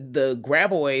 like, the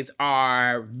graboids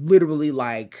are literally,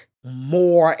 like,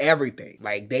 more everything.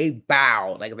 Like, they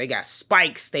bow. Like, they got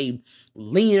spikes. They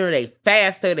leaner. They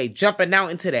faster. They jumping out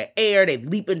into the air. They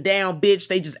leaping down, bitch.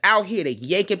 They just out here. They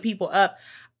yanking people up.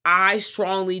 I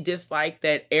strongly dislike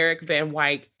that Eric Van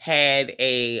Wyck had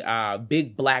a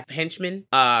big black henchman.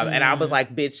 And I was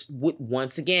like, bitch,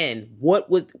 once again, what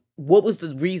was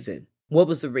the reason? What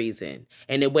was the reason?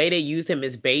 And the way they used him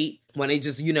as bait, when they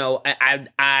just,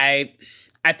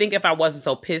 I think if I wasn't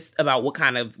so pissed about what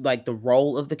kind of, like, the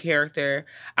role of the character,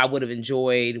 I would have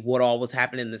enjoyed what all was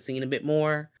happening in the scene a bit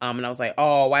more. And I was like,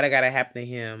 oh, why that gotta happen to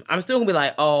him? I'm still gonna be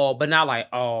like, oh, but not like,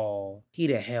 oh, he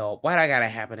the help. Why that gotta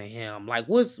happen to him? Like,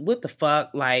 what the fuck?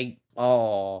 Like,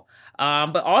 oh.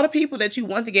 But all the people that you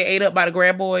want to get ate up by the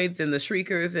graboids and the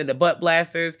shriekers and the butt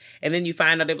blasters, and then you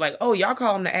find out they're like, oh, y'all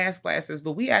call them the ass blasters,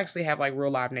 but we actually have, like, real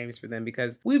live names for them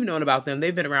because we've known about them.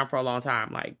 They've been around for a long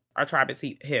time. Like, our tribe is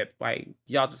hip. Like,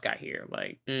 y'all just got here.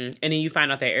 Like, And then you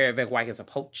find out that Eric Van Wyck is a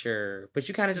poacher, but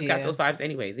you kind of just got those vibes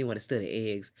anyways. He want to steal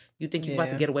the eggs. You think you're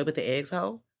about to get away with the eggs,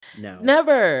 ho? No.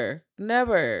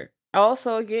 Never.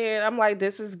 Also, again, I'm like,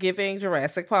 this is giving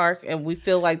Jurassic Park, and we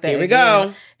feel like that. Here we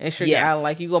go. And Sugar Island,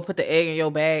 like, you gonna put the egg in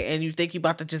your bag, and you think you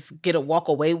about to just walk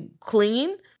away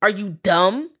clean? Are you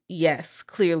dumb? Yes,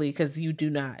 clearly, because you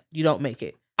don't make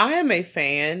it. I am a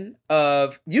fan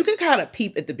of, you can kind of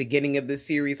peep at the beginning of this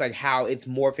series, like how it's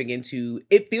morphing into,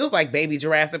 it feels like baby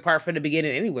Jurassic Park from the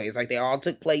beginning anyways. Like, they all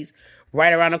took place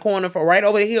right around the corner, right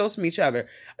over the hills from each other,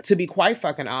 to be quite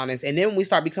fucking honest. And then when we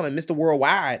start becoming Mr.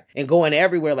 Worldwide and going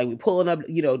everywhere, like we pulling up,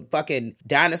 fucking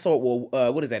dinosaur,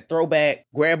 what is that, throwback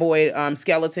graboid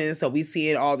skeletons. So we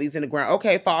seeing all these in the ground.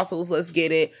 Okay, fossils, let's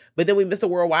get it. But then we Mr.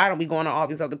 Worldwide and we going to all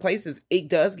these other places. It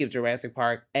does give Jurassic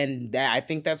Park. And I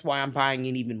think that's why I'm buying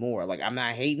it even more. Like, I'm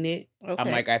not hating it. Okay.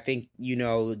 I'm like, I think, you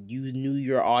knew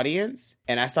your audience.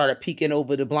 And I started peeking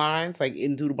over the blinds, like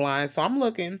into the blinds. So I'm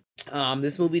looking.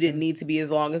 This movie didn't need to be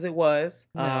as long as it was.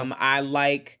 No. I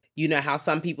like, how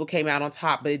some people came out on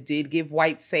top, but it did give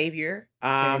white savior.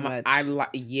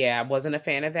 I wasn't a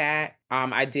fan of that.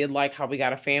 I did like how we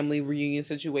got a family reunion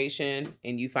situation,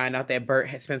 and you find out that Bert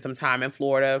had spent some time in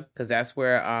Florida because that's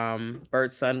where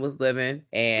Bert's son was living.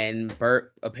 And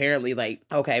Bert apparently,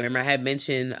 remember I had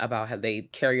mentioned about how they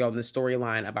carry on the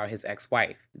storyline about his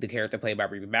ex-wife, the character played by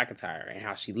Reba McEntire, and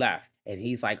how she left. And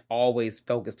he's like always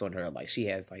focused on her. Like, she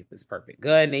has like this perfect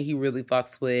gun that he really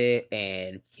fucks with.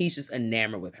 And he's just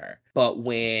enamored with her. But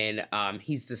when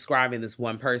he's describing this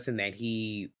one person that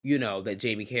that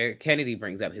Jamie Kennedy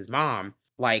brings up, his mom,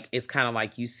 like, it's kind of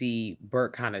like you see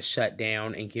Bert kind of shut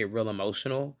down and get real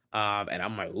emotional. And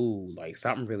I'm like, ooh, like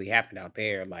something really happened out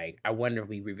there. Like, I wonder if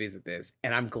we revisit this.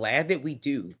 And I'm glad that we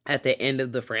do at the end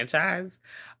of the franchise.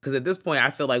 Because at this point, I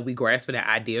feel like we grasping at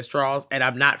idea straws. And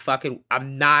I'm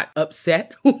not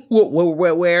upset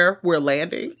where we're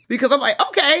landing. Because I'm like,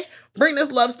 okay, bring this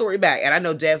love story back. And I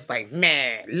know Jess is like,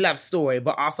 man, love story.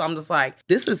 But also I'm just like,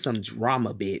 this is some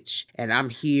drama, bitch. And I'm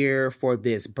here for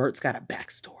this. Bert's got a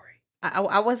backstory.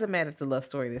 I wasn't mad at the love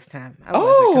story this time. I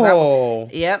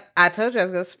told you I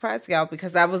was going to surprise y'all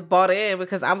because I was bought in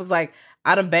because I was like,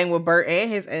 I done banged with Bert and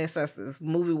his ancestors.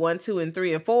 Movie 1, 2, and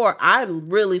 3, and 4, I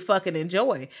really fucking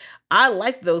enjoy. I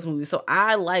like those movies. So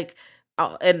I like,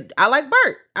 and I like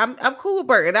Bert. I'm cool with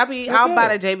Bert. And I mean, I'll buy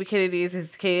that Jamie Kennedy is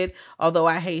his kid, although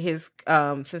I hate his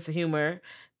sense of humor.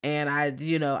 And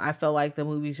I felt like the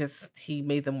movies he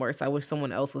made them worse. I wish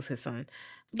someone else was his son.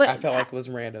 But I felt like it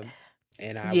was random.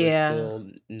 And I was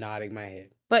still nodding my head.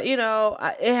 But, it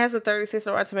has a 36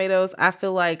 on Rotten Tomatoes. I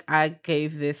feel like I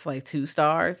gave this like 2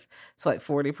 stars. So like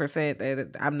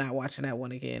 40%. I'm not watching that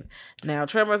one again. Now,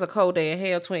 Tremors, A Cold Day in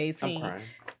Hell, 2018. I'm crying.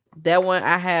 That one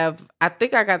I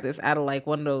think I got this out of like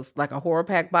one of those, like a horror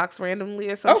pack box randomly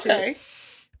or something. Okay.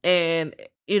 And,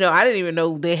 I didn't even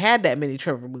know they had that many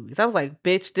Trevor movies. I was like,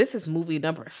 bitch, this is movie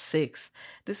number 6.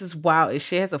 This is wild. It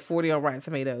has a 40 on Rotten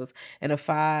Tomatoes and a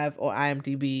 5 on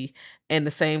IMDb and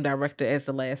the same director as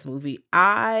the last movie.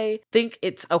 I think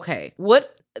it's okay. And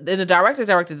the director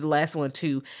directed the last one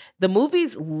too. The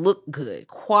movies look good.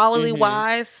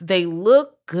 Quality-wise, they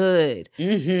look good.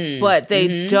 Mm-hmm. But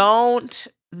they don't...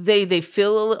 They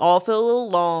feel a little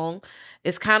long.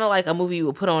 It's kind of like a movie you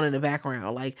would put on in the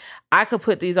background. Like, I could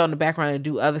put these on the background and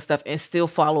do other stuff and still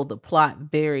follow the plot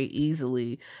very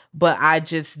easily. But I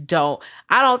just don't.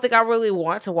 I don't think I really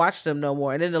want to watch them no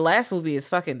more. And then the last movie is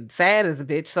fucking sad as a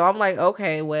bitch. So I'm like,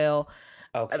 okay, well,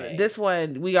 this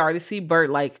one, we already see Bert,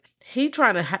 like, he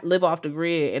trying to live off the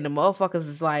grid. And the motherfuckers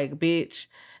is like, bitch,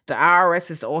 the IRS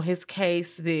is on his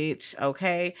case, bitch,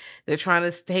 okay? They're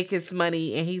trying to take his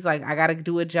money, and he's like, I gotta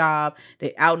do a job.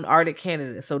 They out in Arctic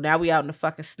Canada, so now we out in the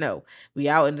fucking snow. We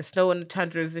out in the snow and the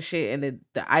tundras and shit, and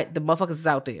the motherfuckers is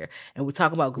out there. And we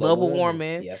talk about global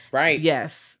warming. Yes, right.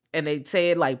 Yes. And they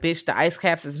said, like, bitch, the ice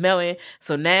caps is melting.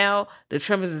 So now the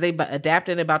Tremors is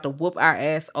adapting, about to whoop our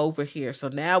ass over here. So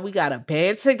now we gotta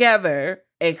band together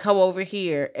and come over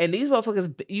here. And these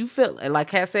motherfuckers, you feel, like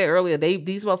Kat said earlier,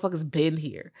 these motherfuckers been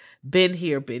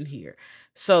here.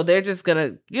 So they're just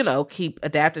gonna, keep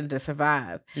adapting to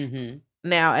survive. Mm-hmm.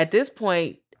 Now, at this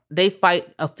point, they fight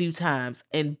a few times,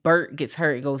 and Bert gets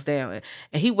hurt and goes down,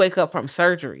 and he wake up from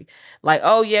surgery. Like,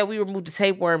 oh yeah, we removed the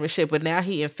tapeworm and shit, but now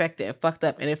he infected and fucked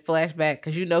up, and it flashback,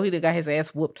 because he done got his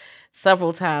ass whooped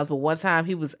several times, but one time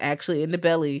he was actually in the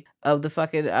belly of the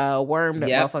fucking worm, that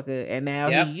motherfucker, and now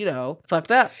he,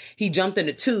 fucked up. He jumped in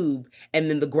the tube, and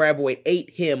then the graboid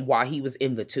ate him while he was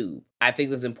in the tube. I think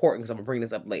it was important, because I'm gonna bring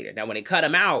this up later. Now, when they cut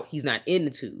him out, he's not in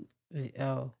the tube.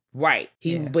 Oh. Right.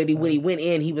 When he went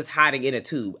in, he was hiding in a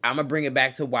tube. I'm gonna bring it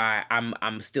back to why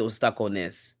I'm still stuck on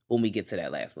this when we get to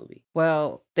that last movie.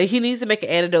 Well, he needs to make an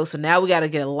antidote, so now we got to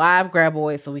get a live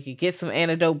graboid so we can get some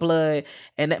antidote blood.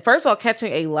 And first of all,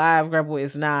 catching a live graboid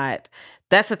is not.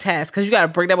 That's a task, because you got to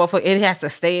bring that motherfucker. It has to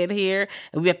stay in here,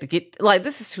 and we have to get, like,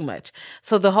 this is too much.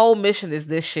 So the whole mission is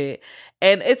this shit,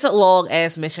 and it's a long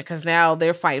ass mission, because now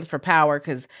they're fighting for power,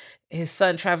 because his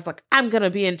son Travis like, I'm gonna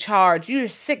be in charge. You're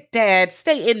sick, Dad.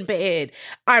 Stay in bed.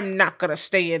 I'm not gonna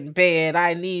stay in bed.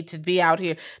 I need to be out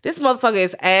here. This motherfucker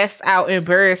is ass out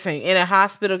embarrassing in a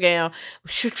hospital gown,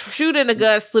 shooting a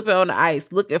gun, slipping on the ice,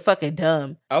 looking fucking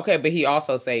dumb. Okay, but he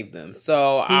also saved them.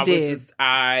 So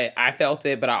I felt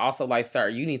it, but I also like, sir,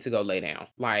 you need to go lay down.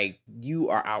 Like, you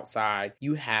are outside.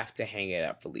 You have to hang it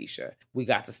up, Felicia. We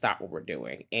got to stop what we're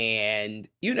doing. And,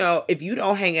 if you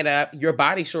don't hang it up, your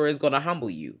body sure is going to humble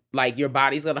you. Like, your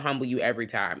body's going to humble you every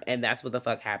time. And that's what the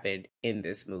fuck happened in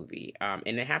this movie. And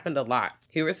it happened a lot.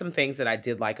 Here are some things that I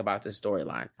did like about this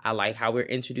storyline. I like how we're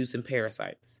introducing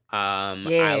parasites.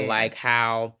 I like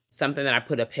how something that I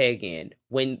put a peg in.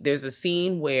 When there's a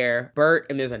scene where Bert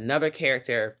and there's another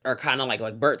character are kind of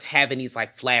like Bert's having these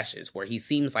like flashes where he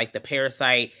seems like the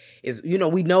parasite is,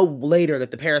 we know later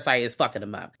that the parasite is fucking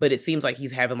him up, but it seems like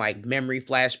he's having like memory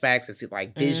flashbacks. It's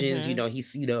like visions,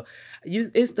 he's,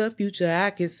 it's the future I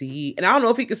can see. And I don't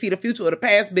know if he can see the future or the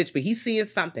past, bitch, but he's seeing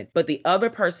something. But the other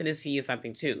person is seeing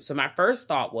something too. So my first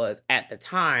thought was, at the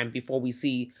time, before we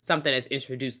see something that's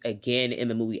introduced again in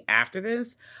the movie after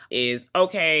this, is,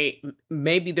 okay,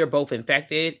 maybe they're both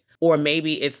infected, or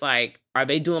maybe it's like, are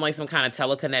they doing like some kind of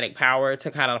telekinetic power to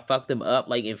kind of fuck them up,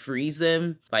 like, and freeze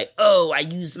them? Like, oh, I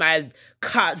used my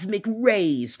cosmic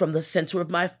rays from the center of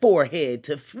my forehead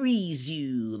to freeze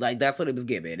you. Like, that's what it was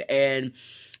given. And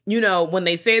when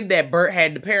they said that Bert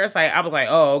had the parasite, I was like,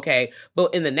 oh, okay.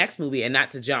 But in the next movie, and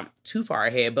not to jump too far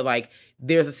ahead, but like,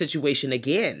 there's a situation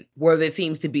again where there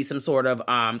seems to be some sort of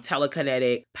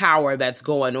telekinetic power that's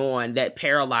going on that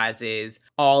paralyzes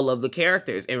all of the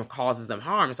characters and causes them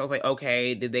harm. So I was like,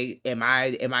 okay, am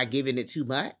I giving it too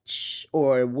much?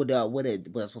 Or was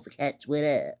I supposed to catch with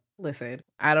it? Listen,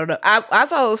 I don't know. I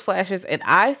saw those flashes, and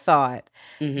I thought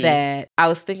that I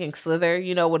was thinking Slither,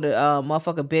 when the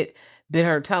motherfucker bit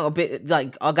her tongue a bit,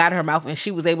 like, got her mouth, and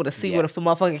she was able to see where the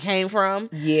motherfucker came from.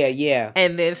 Yeah.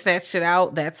 And then snatched it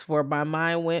out. That's where my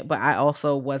mind went, but I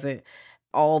also wasn't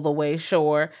all the way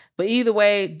sure. But either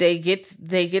way, they get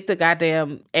the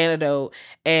goddamn antidote,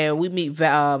 and we meet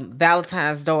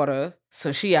Valentine's daughter.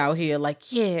 So she out here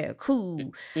like, yeah,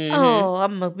 cool. Oh,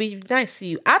 I'm gonna be nice to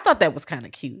you. I thought that was kind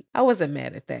of cute. I wasn't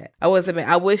mad at that.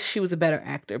 I wish she was a better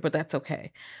actor, but that's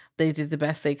okay. They did the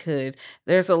best they could.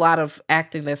 There's a lot of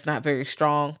acting that's not very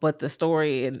strong, but the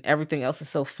story and everything else is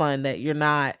so fun that you're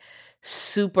not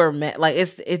super mad. Like,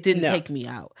 it didn't take me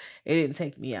out. It didn't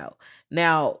take me out.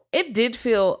 Now, it did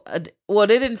feel, it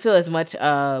didn't feel as much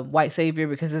white savior,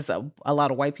 because there's a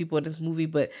lot of white people in this movie,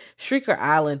 but Shrieker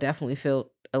Island definitely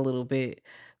felt a little bit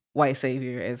white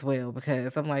savior as well,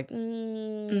 because I'm like,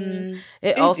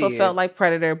 it also felt like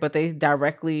Predator, but they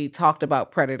directly talked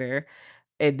about Predator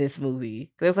in this movie.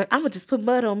 They was like, I'm gonna just put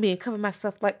mud on me and cover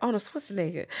myself like Arnold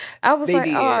Schwarzenegger. I was all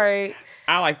right.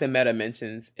 I like the meta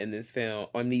mentions in this film,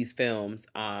 on these films.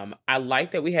 I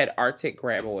like that we had Arctic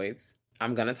graboids.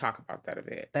 I'm going to talk about that a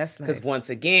bit. That's nice. Because once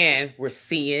again, we're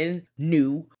seeing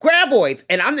new graboids.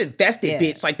 And I'm invested,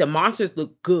 bitch. Like, the monsters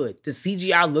look good. The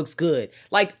CGI looks good.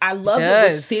 Like, I love that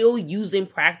we're still using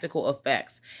practical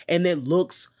effects. And it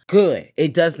looks good.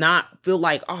 It does not feel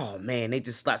like, oh, man, they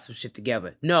just slapped some shit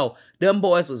together. No, them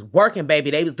boys was working,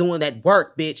 baby. They was doing that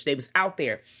work, bitch. They was out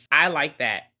there. I like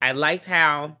that. I liked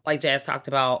how, like Jazz talked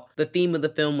about, the theme of the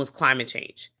film was climate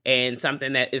change. And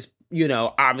something that is, you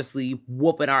know, obviously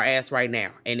whooping our ass right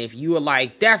now. And if you are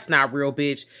like, that's not real,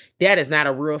 bitch, that is not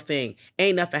a real thing.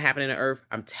 Ain't nothing happening on Earth.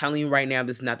 I'm telling you right now,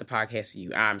 this is not the podcast for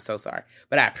you. I'm so sorry.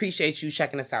 But I appreciate you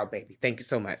checking us out, baby. Thank you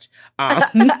so much.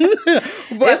 But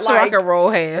it's like, rock and roll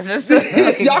hands.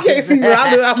 Y'all can't see what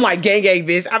I'm doing. I'm like, gang,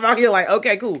 bitch. I'm out here like,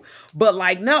 okay, cool. But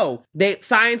like, no, that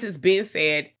science has been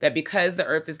said that because the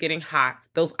Earth is getting hot,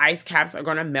 those ice caps are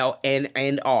going to melt and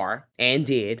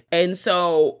did. And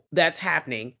so that's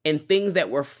happening. And things that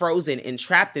were frozen and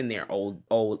trapped in there,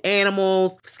 old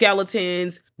animals,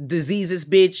 skeletons, diseases,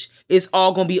 bitch, it's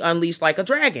all going to be unleashed like a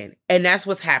dragon. And that's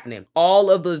what's happening. All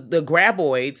of the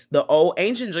graboids, the old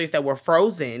ancient joints that were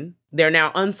frozen, they're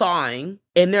now unthawing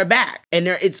and they're back. And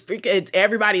it's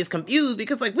everybody is confused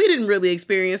because like, we didn't really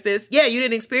experience this. Yeah, you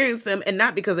didn't experience them. And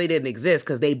not because they didn't exist,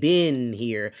 because they've been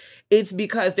here. It's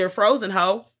because they're frozen,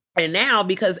 ho. And now,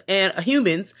 because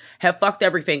humans have fucked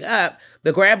everything up,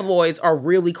 the graboids are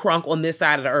really crunk on this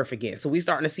side of the Earth again. So we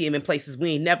starting to see them in places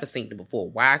we ain't never seen them before.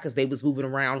 Why? Because they was moving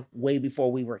around way before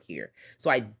we were here.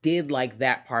 So I did like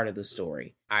that part of the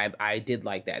story. I did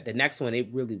like that. The next one, it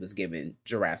really was given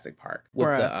Jurassic Park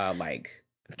with the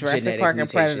Jurassic Park and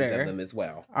Predator of them as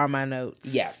well. Are my notes.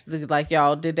 Yes. Like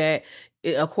y'all did that.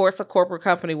 Of course, a corporate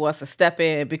company wants to step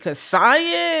in because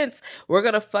science, we're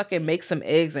going to fucking make some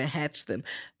eggs and hatch them.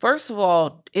 First of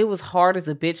all, it was hard as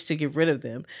a bitch to get rid of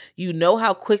them. You know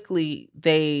how quickly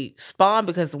they spawn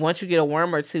because once you get a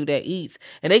worm or two that eats,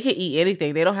 and they can eat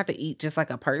anything. They don't have to eat just like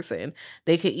a person.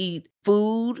 They could eat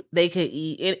food. They could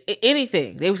eat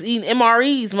anything. They was eating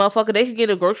MREs, motherfucker. They could get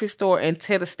a grocery store and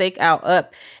tear the steak out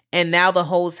up. And now the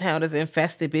whole town is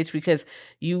infested, bitch, because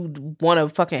you want to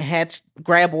fucking hatch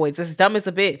graboids. It's dumb as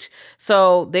a bitch.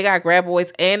 So they got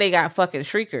graboids and they got fucking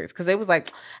shriekers. Because they was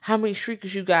like, how many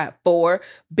shriekers you got? 4.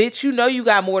 Bitch, you know you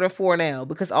got more than 4 now.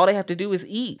 Because all they have to do is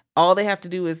eat. All they have to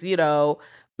do is,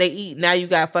 they eat. Now you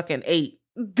got fucking 8.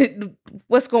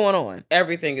 What's going on?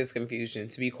 Everything is confusion,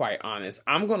 to be quite honest.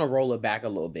 I'm going to roll it back a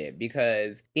little bit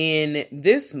because in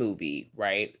this movie,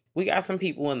 right, we got some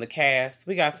people in the cast.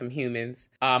 We got some humans.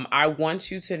 I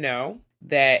want you to know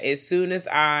that as soon as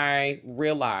I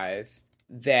realized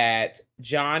that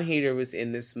John Heder was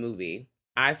in this movie,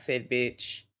 I said,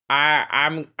 bitch,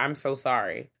 I'm so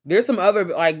sorry. There's some other,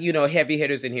 heavy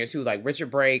hitters in here too, like Richard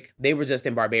Brake. They were just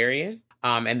in Barbarian.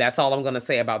 And that's all I'm going to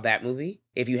say about that movie.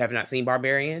 If you have not seen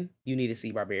Barbarian, you need to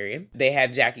see Barbarian. They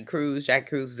had Jackie Cruz. Jackie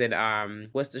Cruz is in,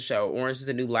 what's the show? Orange is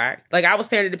the New Black. Like, I was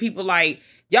staring at the people like,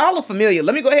 y'all are familiar.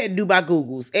 Let me go ahead and do my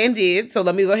Googles. And did. So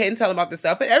let me go ahead and tell them about this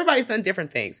stuff. But everybody's done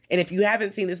different things. And if you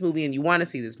haven't seen this movie and you want to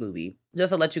see this movie,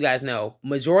 just to let you guys know,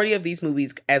 majority of these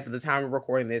movies, as of the time of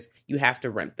recording this, you have to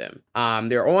rent them.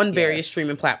 They're on various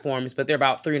streaming platforms, but they're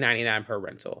about $3.99 per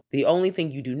rental. The only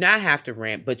thing you do not have to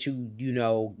rent, but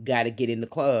you got to get in the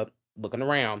club, looking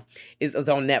around, is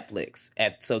on Netflix.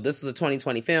 So this is a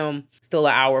 2020 film, still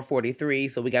an hour 43,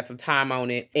 so we got some time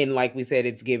on it. And like we said,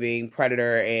 it's giving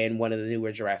Predator and one of the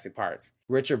newer Jurassic Parks.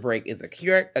 Richard Brake is a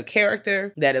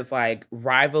character that is like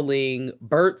rivaling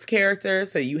Bert's character,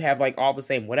 so you have like all the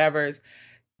same whatevers.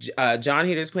 John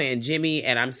Heder's playing Jimmy,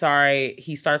 and I'm sorry,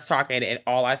 he starts talking and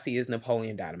all I see is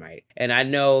Napoleon Dynamite. And I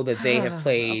know that they have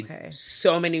played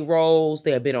so many roles.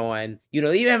 They have been on, they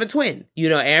even have a twin,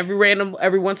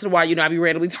 every once in a while, I be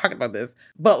randomly talking about this.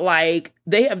 But like,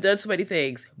 they have done so many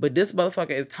things. But this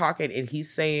motherfucker is talking and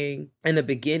he's saying in the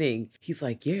beginning, he's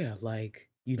like, yeah, like,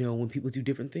 when people do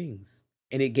different things.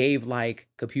 And it gave like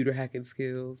computer hacking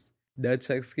skills,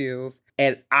 nunchuck skills.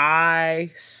 And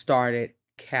I started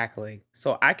cackling.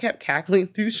 So I kept cackling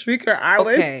through Shrieker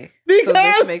Island. Okay. Because so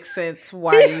this makes sense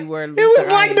why you were it was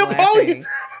like Napoleon.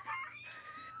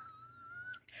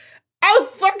 I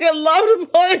fucking love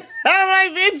Napoleon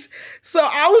Dynamite, bitch. So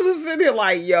I was just sitting here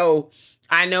like, yo,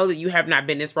 I know that you have not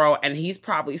been this role, and he's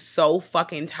probably so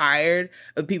fucking tired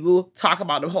of people talk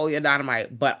about Napoleon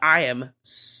Dynamite, but I am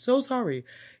so sorry.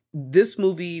 This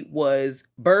movie was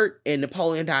Bert and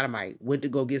Napoleon Dynamite went to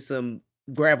go get some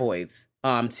graboids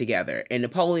together, and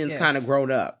Napoleon's kind of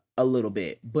grown up a little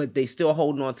bit, but they still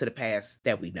holding on to the past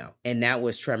that we know, and that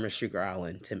was Tremors Shrieker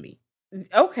Island to me.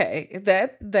 Okay,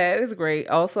 that is great.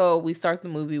 Also, we start the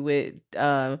movie with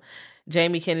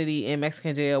Jamie Kennedy in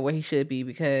Mexican jail where he should be,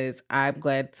 because I'm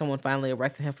glad someone finally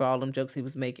arrested him for all them jokes he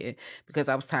was making, because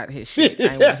I was tired of his shit.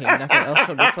 I ain't want to hear nothing else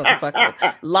from this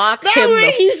motherfucker. Lock him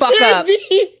the fuck up.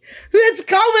 It's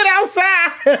COVID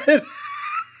outside.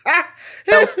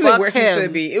 That's where he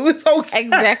should be. It was okay.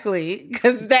 Exactly.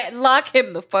 Because that lock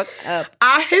him the fuck up.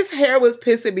 His hair was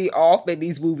pissing me off in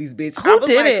these movies, bitch. Who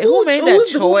did it? Who made that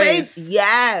choice?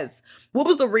 Yes. What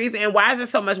was the reason? And why is there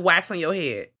so much wax on your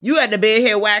head? You had the bed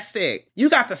hair wax stick. You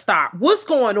got to stop. What's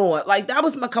going on? Like, that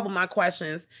was a couple of my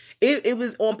questions. It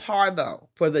was on par, though,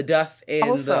 for the dust and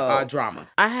also, the drama.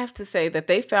 I have to say that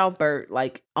they found Bert,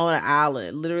 like, on an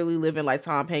island, literally living like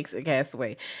Tom Hanks in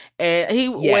Castaway.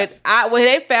 And when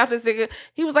they found this nigga,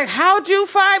 he was like, how'd you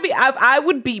find me? I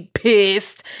would be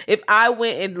pissed if I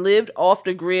went and lived off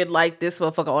the grid like this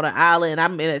motherfucker on an island and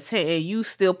I'm in a tent and you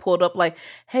still pulled up like,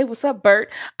 hey, what's up, Bert?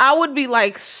 I would be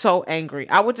like so angry.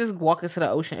 I would just walk into the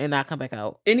ocean and not come back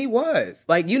out. And he was.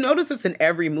 Like, you notice this in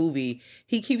every movie.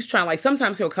 He keeps trying, like,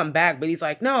 sometimes he'll come back, but he's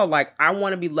like, no, like, I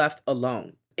want to be left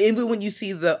alone. Even when you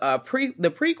see the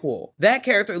prequel, that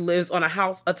character lives on a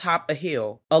house atop a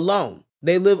hill alone.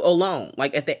 They live alone,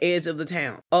 like at the edge of the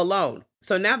town, alone.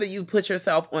 So now that you put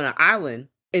yourself on an island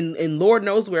in Lord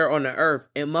knows where on the earth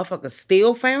and motherfucker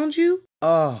still found you,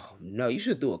 oh no, you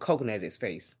should do a coconut at his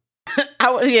face. I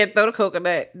would throw the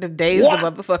coconut, the days the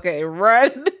motherfucker, and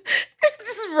run.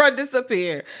 Just run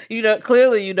disappear. You know,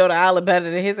 clearly you know the island better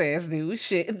than his ass do.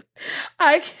 Shit.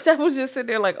 I was just sitting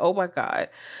there like, oh my God.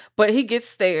 But he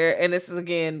gets there, and this is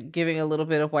again giving a little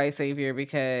bit of white savior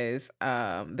because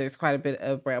there's quite a bit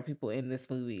of brown people in this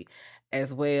movie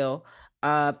as well.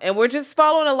 And we're just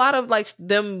following a lot of like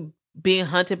them being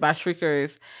hunted by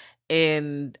shriekers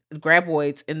and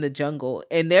graboids in the jungle,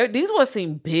 and these ones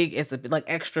seem big as like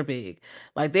extra big,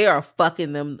 like they are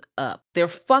fucking them up. They're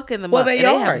fucking them up. They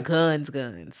have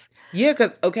guns. Yeah,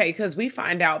 because we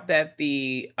find out that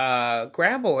the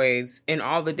graboids and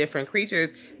all the different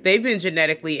creatures, they've been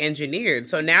genetically engineered.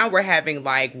 So now we're having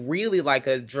like really like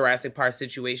a Jurassic Park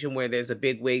situation where there's a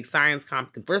big wig science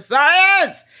competition for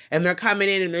science, and they're coming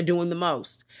in and they're doing the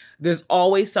most. There's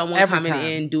always someone coming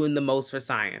in doing the most for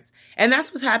science. And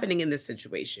that's what's happening in this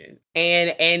situation.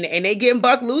 And they getting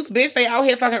buck loose, bitch. They out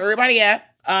here fucking everybody up.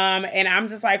 And I'm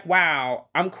just like, wow,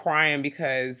 I'm crying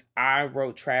because I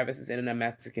wrote Travis is in a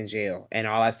Mexican jail. And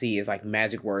all I see is like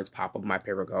magic words pop up my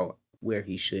paper go, where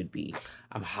he should be.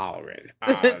 I'm hollering.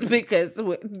 Because...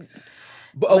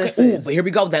 But okay, but here we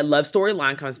go. That love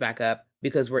storyline comes back up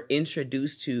because we're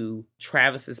introduced to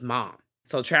Travis's mom.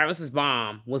 So Travis's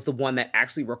mom was the one that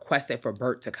actually requested for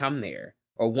Bert to come there,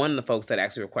 or one of the folks that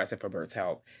actually requested for Bert's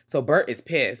help. So Bert is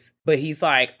pissed, but he's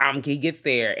like, he gets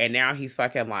there, and now he's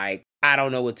fucking like, I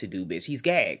don't know what to do, bitch. He's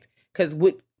gagged. Because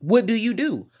what do you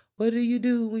do? What do you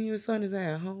do when your son is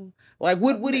at home? Like,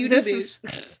 what do you do,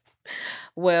 bitch?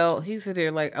 Well, he's sitting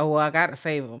there like, oh, well, I gotta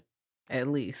save him. At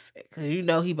least. Because you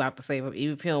know he about to save him,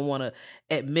 even if he don't want to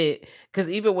admit. Because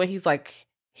even when he's like,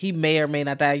 he may or may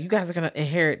not die. You guys are going to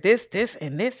inherit this,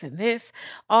 and this, and this,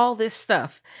 all this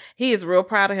stuff. He is real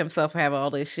proud of himself for having all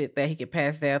this shit that he can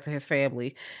pass down to his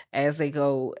family as they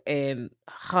go and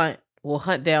hunt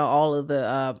down all of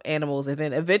the animals. And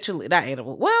then eventually, not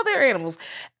animals, well, they're animals.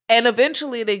 And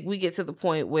eventually we get to the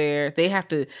point where they have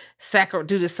to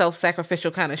do the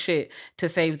self-sacrificial kind of shit to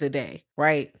save the day,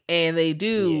 right? And they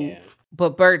do. Yeah.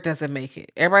 But Bert doesn't make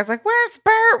it. Everybody's like, where's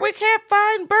Bert? We can't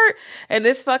find Bert. And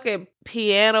this fucking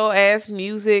piano-ass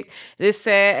music, this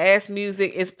sad-ass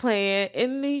music is playing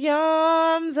in the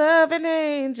arms of an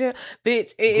angel.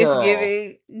 Bitch, it is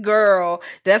giving girl.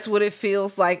 That's what it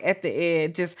feels like at the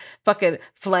end. Just fucking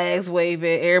flags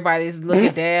waving. Everybody's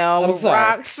looking down with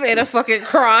rocks and a fucking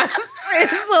cross.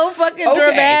 It's so fucking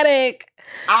dramatic.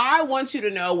 I want you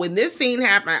to know when this scene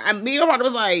happened, me and Hunter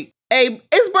was like, hey,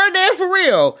 it's Bert dead for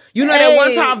real. You know that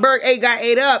one time Bert got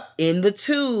ate up in the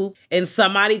tube and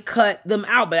somebody cut them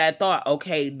out. But I thought,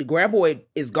 okay, the graboid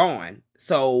is gone.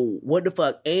 So what the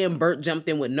fuck? And Bert jumped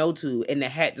in with no tube and the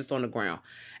hat just on the ground.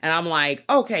 And I'm like,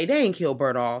 okay, they ain't killed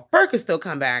Bert off. Bert can still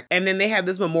come back. And then they have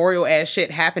this memorial ass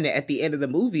shit happening at the end of the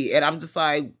movie. And I'm just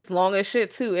like, long as shit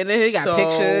too. And then he got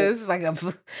pictures.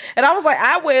 And I was like,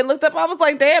 I went and looked up. I was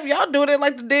like, damn, y'all doing it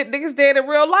like the niggas dead in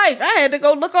real life. I had to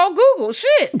go look on Google.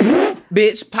 Shit.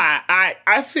 Bitch, pie.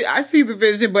 I see the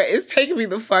vision, but it's taking me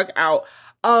the fuck out.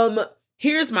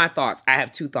 Here's my thoughts. I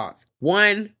have two thoughts.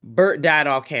 One, Bert died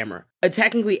off camera.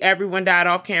 Technically, everyone died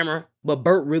off camera, but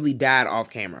Bert really died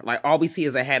off camera. Like, all we see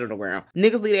is a head on the ground.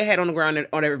 Niggas leave their head on the ground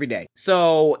on every day.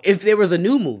 So, if there was a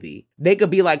new movie, they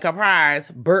could be like, surprise,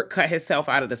 Bert cut himself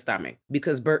out of the stomach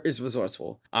because Bert is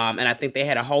resourceful. And I think they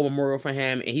had a whole memorial for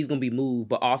him, and he's going to be moved.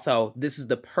 But also, this is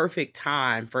the perfect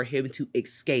time for him to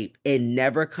escape and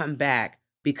never come back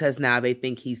because now they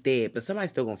think he's dead. But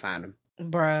somebody's still going to find him.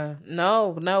 Bruh,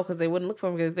 no, because they wouldn't look for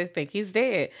him because they think he's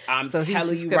dead. I'm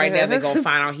telling you right now, they're going to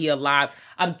find out he alive.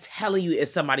 I'm telling you, if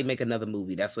somebody make another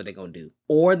movie, that's what they're going to do.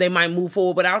 Or they might move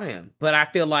forward without him. But I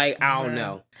feel like, I don't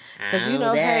know. Because,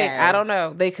 hey, I don't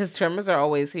know. Because Tremors are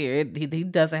always here. He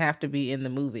doesn't have to be in the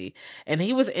movie. And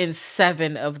he was in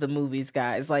 7 of the movies,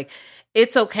 guys. Like,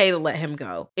 it's okay to let him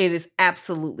go. It is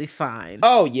absolutely fine.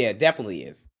 Oh, yeah, definitely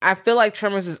is. I feel like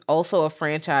Tremors is also a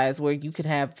franchise where you could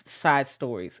have side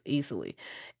stories easily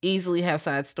have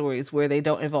side stories where they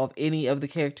don't involve any of the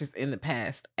characters in the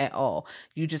past at all.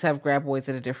 You just have graboids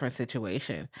in a different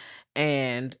situation,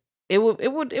 and it would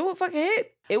fucking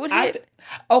hit. It would hit.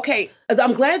 Okay,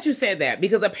 I'm glad you said that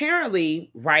because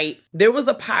apparently, right, there was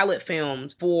a pilot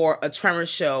filmed for a Tremors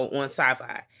show on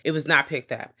Sci-Fi. It was not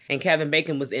picked up, and Kevin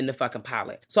Bacon was in the fucking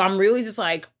pilot. So I'm really just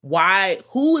like, why?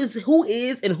 Who is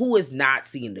and who is not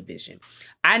seeing the vision?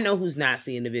 I know who's not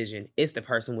seeing the vision. It's the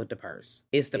person with the purse.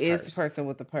 It's the person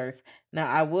with the purse. Now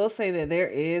I will say that there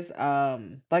is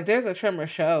there's a Tremor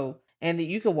show, and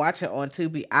you can watch it on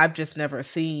Tubi. I've just never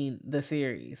seen the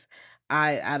series.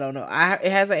 I don't know.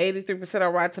 It has an 83%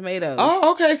 on Rotten Tomatoes.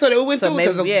 Oh, okay. So it went through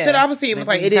because the shit I was seeing was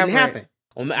like it didn't happen.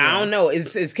 Well, I don't know.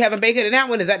 Is Kevin Bacon in that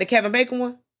one? Is that the Kevin Bacon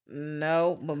one?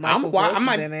 No, but Michael Gross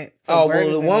is in it. So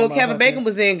the one with Kevin Bacon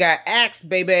was in got axed,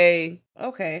 baby.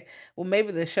 Okay. Well,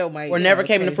 maybe the show might... Or never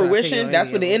came to fruition.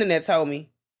 That's what the internet told me.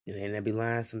 You ain't that be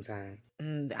lying sometimes.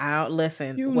 I don't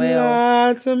listen. You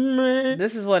lied to me.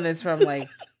 This is when it's from like...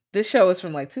 this show is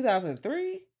from like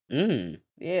 2003.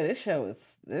 Yeah, this show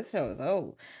is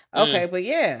old. Okay, but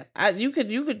yeah, you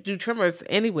could do Tremors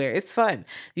anywhere. It's fun.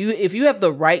 If you have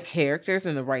the right characters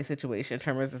in the right situation,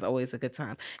 Tremors is always a good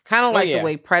time. Kind of like the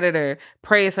way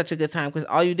Prey is such a good time because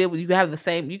all you did was you have the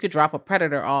same. You could drop a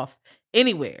Predator off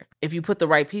anywhere. If you put the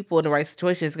right people in the right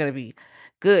situation, it's gonna be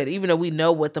good. Even though we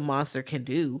know what the monster can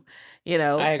do,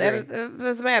 that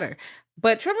doesn't matter.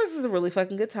 But Tremors is a really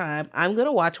fucking good time. I'm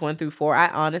gonna watch 1 through 4. I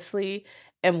honestly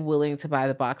am willing to buy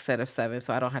the box set of 7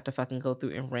 so I don't have to fucking go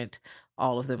through and rent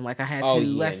all of them like I had to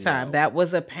last time. That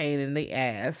was a pain in the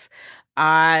ass.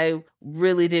 I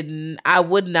really didn't. I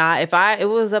would not. If it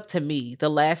was up to me, the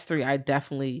last 3 I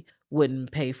definitely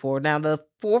wouldn't pay for. Now the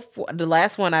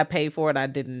last one I paid for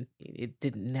it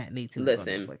did not need to.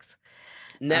 Listen,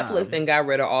 Netflix then got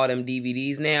rid of all them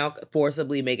DVDs now,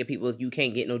 forcibly making people you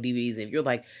can't get no DVDs. If you're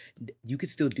like, you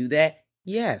could still do that.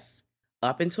 Yes.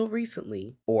 Up until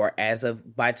recently, or as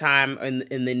of by time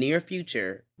in the near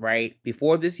future, right,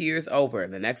 before this year is over,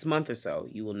 the next month or so,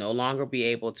 you will no longer be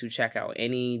able to check out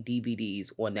any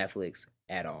DVDs on Netflix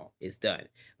at all. It's done.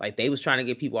 Like, they was trying to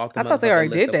get people off the I thought they already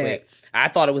did that. Quick. I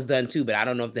thought it was done too, but I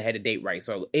don't know if they had a date right.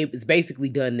 So it was basically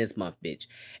done this month, bitch.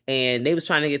 And they was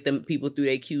trying to get them people through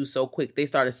their queues so quick, they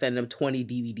started sending them 20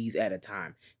 DVDs at a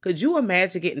time. Could you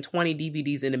imagine getting 20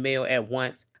 DVDs in the mail at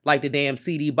once? Like the damn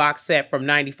CD box set from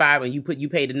 95 and you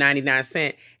paid the 99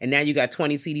 cents and now you got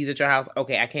 20 CDs at your house.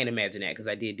 Okay, I can't imagine that because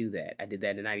I did do that. I did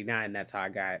that in 99 and that's how I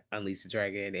got Unleash the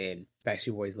Dragon and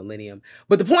Backstreet Boys Millennium.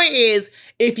 But the point is,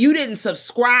 if you didn't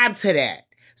subscribe to that,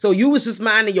 so you was just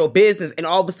minding your business and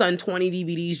all of a sudden 20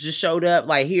 DVDs just showed up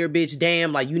like, here, bitch,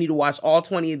 damn, like you need to watch all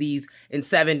 20 of these in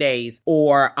 7 days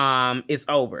or it's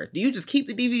over. Do you just keep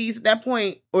the DVDs at that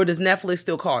point or does Netflix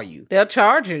still call you? They'll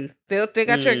charge you. They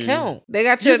got your account. They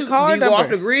got your card number. Do you go off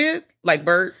the grid like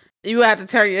Bert? You have to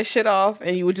turn your shit off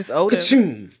and you would just owe them.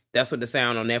 Ka-choom. That's what the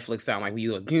sound on Netflix sound like when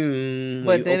you go,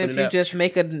 but then if you just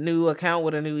make a new account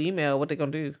with a new email, what they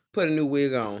gonna do? Put a new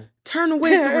wig on. Turn the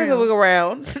wigs around. Turn the wig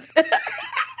around.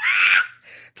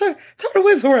 Turn the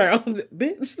wigs around,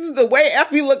 bitch. The way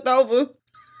Effie looked over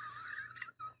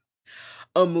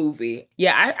a movie.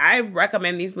 Yeah, I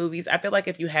recommend these movies. I feel like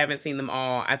if you haven't seen them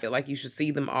all, I feel like you should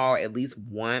see them all at least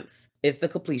once. It's the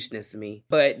completionist to me.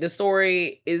 But the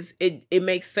story it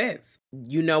makes sense.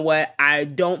 You know what? I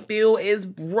don't feel as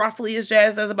roughly as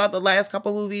jazzed as about the last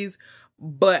couple movies,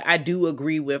 but I do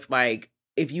agree with like,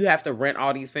 if you have to rent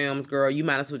all these films, girl, you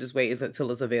might as well just wait until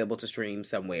it's available to stream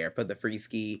somewhere for the free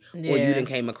ski. Yeah. Or you done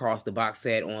came across the box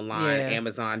set online,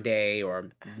 Amazon Day, or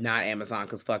not Amazon,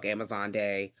 because fuck Amazon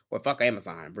Day, or fuck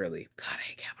Amazon, really. God, I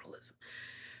hate capitalism.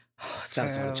 It's got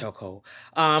us on a chokehold.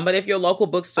 But if your local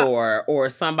bookstore or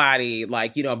somebody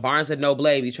like, Barnes & Noble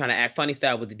be trying to act funny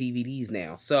style with the DVDs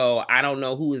now. So I don't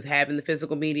know who is having the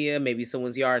physical media. Maybe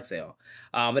someone's yard sale.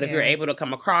 But if you're able to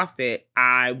come across it,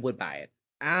 I would buy it.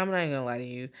 I'm not going to lie to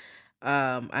you.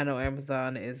 I know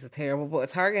Amazon is terrible, but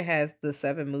Target has the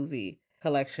 7 movie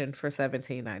collection for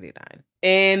 $17.99.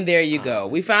 And there you go.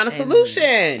 We found a solution.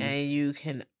 And you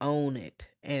can own it.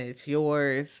 And it's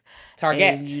yours. Target.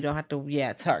 And you don't have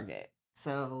to, Target.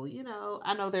 So,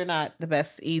 I know they're not the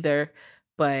best either,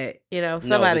 but, somebody.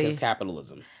 No, because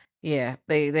capitalism. Yeah,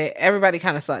 they everybody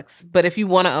kind of sucks. But if you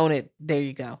want to own it, there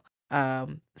you go.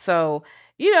 So,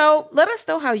 let us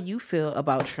know how you feel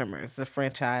about Tremors, the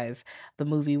franchise, the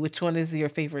movie. Which one is your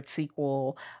favorite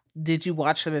sequel? Did you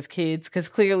watch them as kids? Because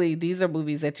clearly these are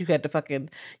movies that you had to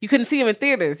you couldn't see them in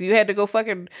theaters. You had to go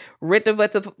fucking rent them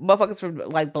at the motherfuckers from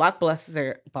like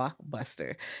Blockbuster.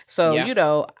 So,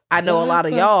 I know a lot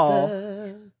of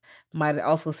y'all might have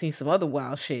also seen some other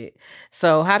wild shit.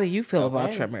 So how do you feel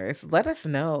about Tremors? Let us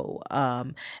know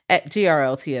at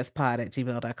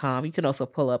grltspod@gmail.com. You can also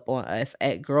pull up on us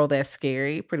at Girl That's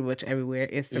Scary, pretty much everywhere.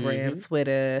 Instagram,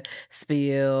 Twitter,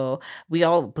 Spill. We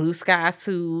all Blue Sky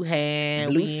too,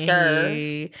 Blue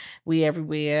Sky. We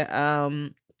everywhere.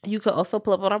 You can also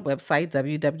pull up on our website,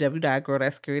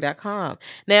 www.girlthatscary.com.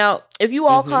 Now, if you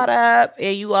all caught up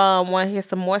and you want to hear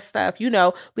some more stuff, we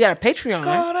got a Patreon.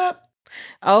 Caught up.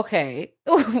 Okay.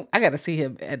 I gotta see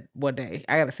him at one day.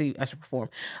 I gotta see Usher perform.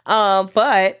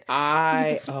 But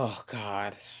oh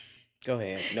God. Go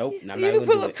ahead. Nope. I'm you can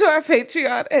pull up to our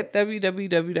Patreon at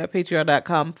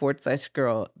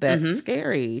www.patreon.com/girl that's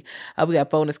scary. We got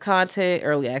bonus content,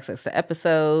 early access to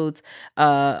episodes,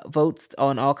 votes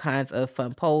on all kinds of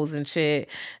fun polls and shit.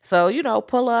 So,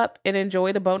 pull up and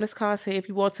enjoy the bonus content if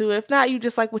you want to. If not, you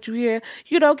just like what you hear,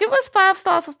 give us 5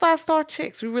 stars for 5-star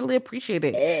chicks. We really appreciate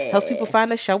it. Helps people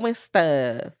find the show and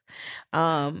stuff.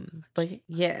 But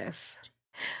yes.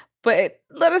 But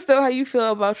let us know how you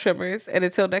feel about Tremors. And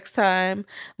until next time,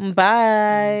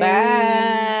 bye.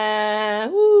 Bye.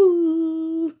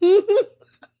 Woo.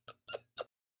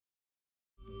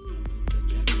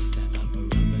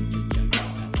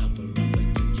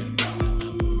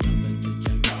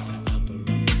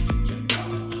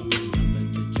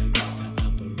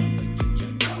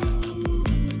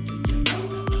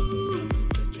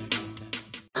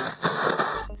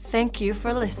 Thank you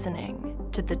for listening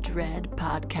to the Dread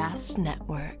Podcast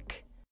Network.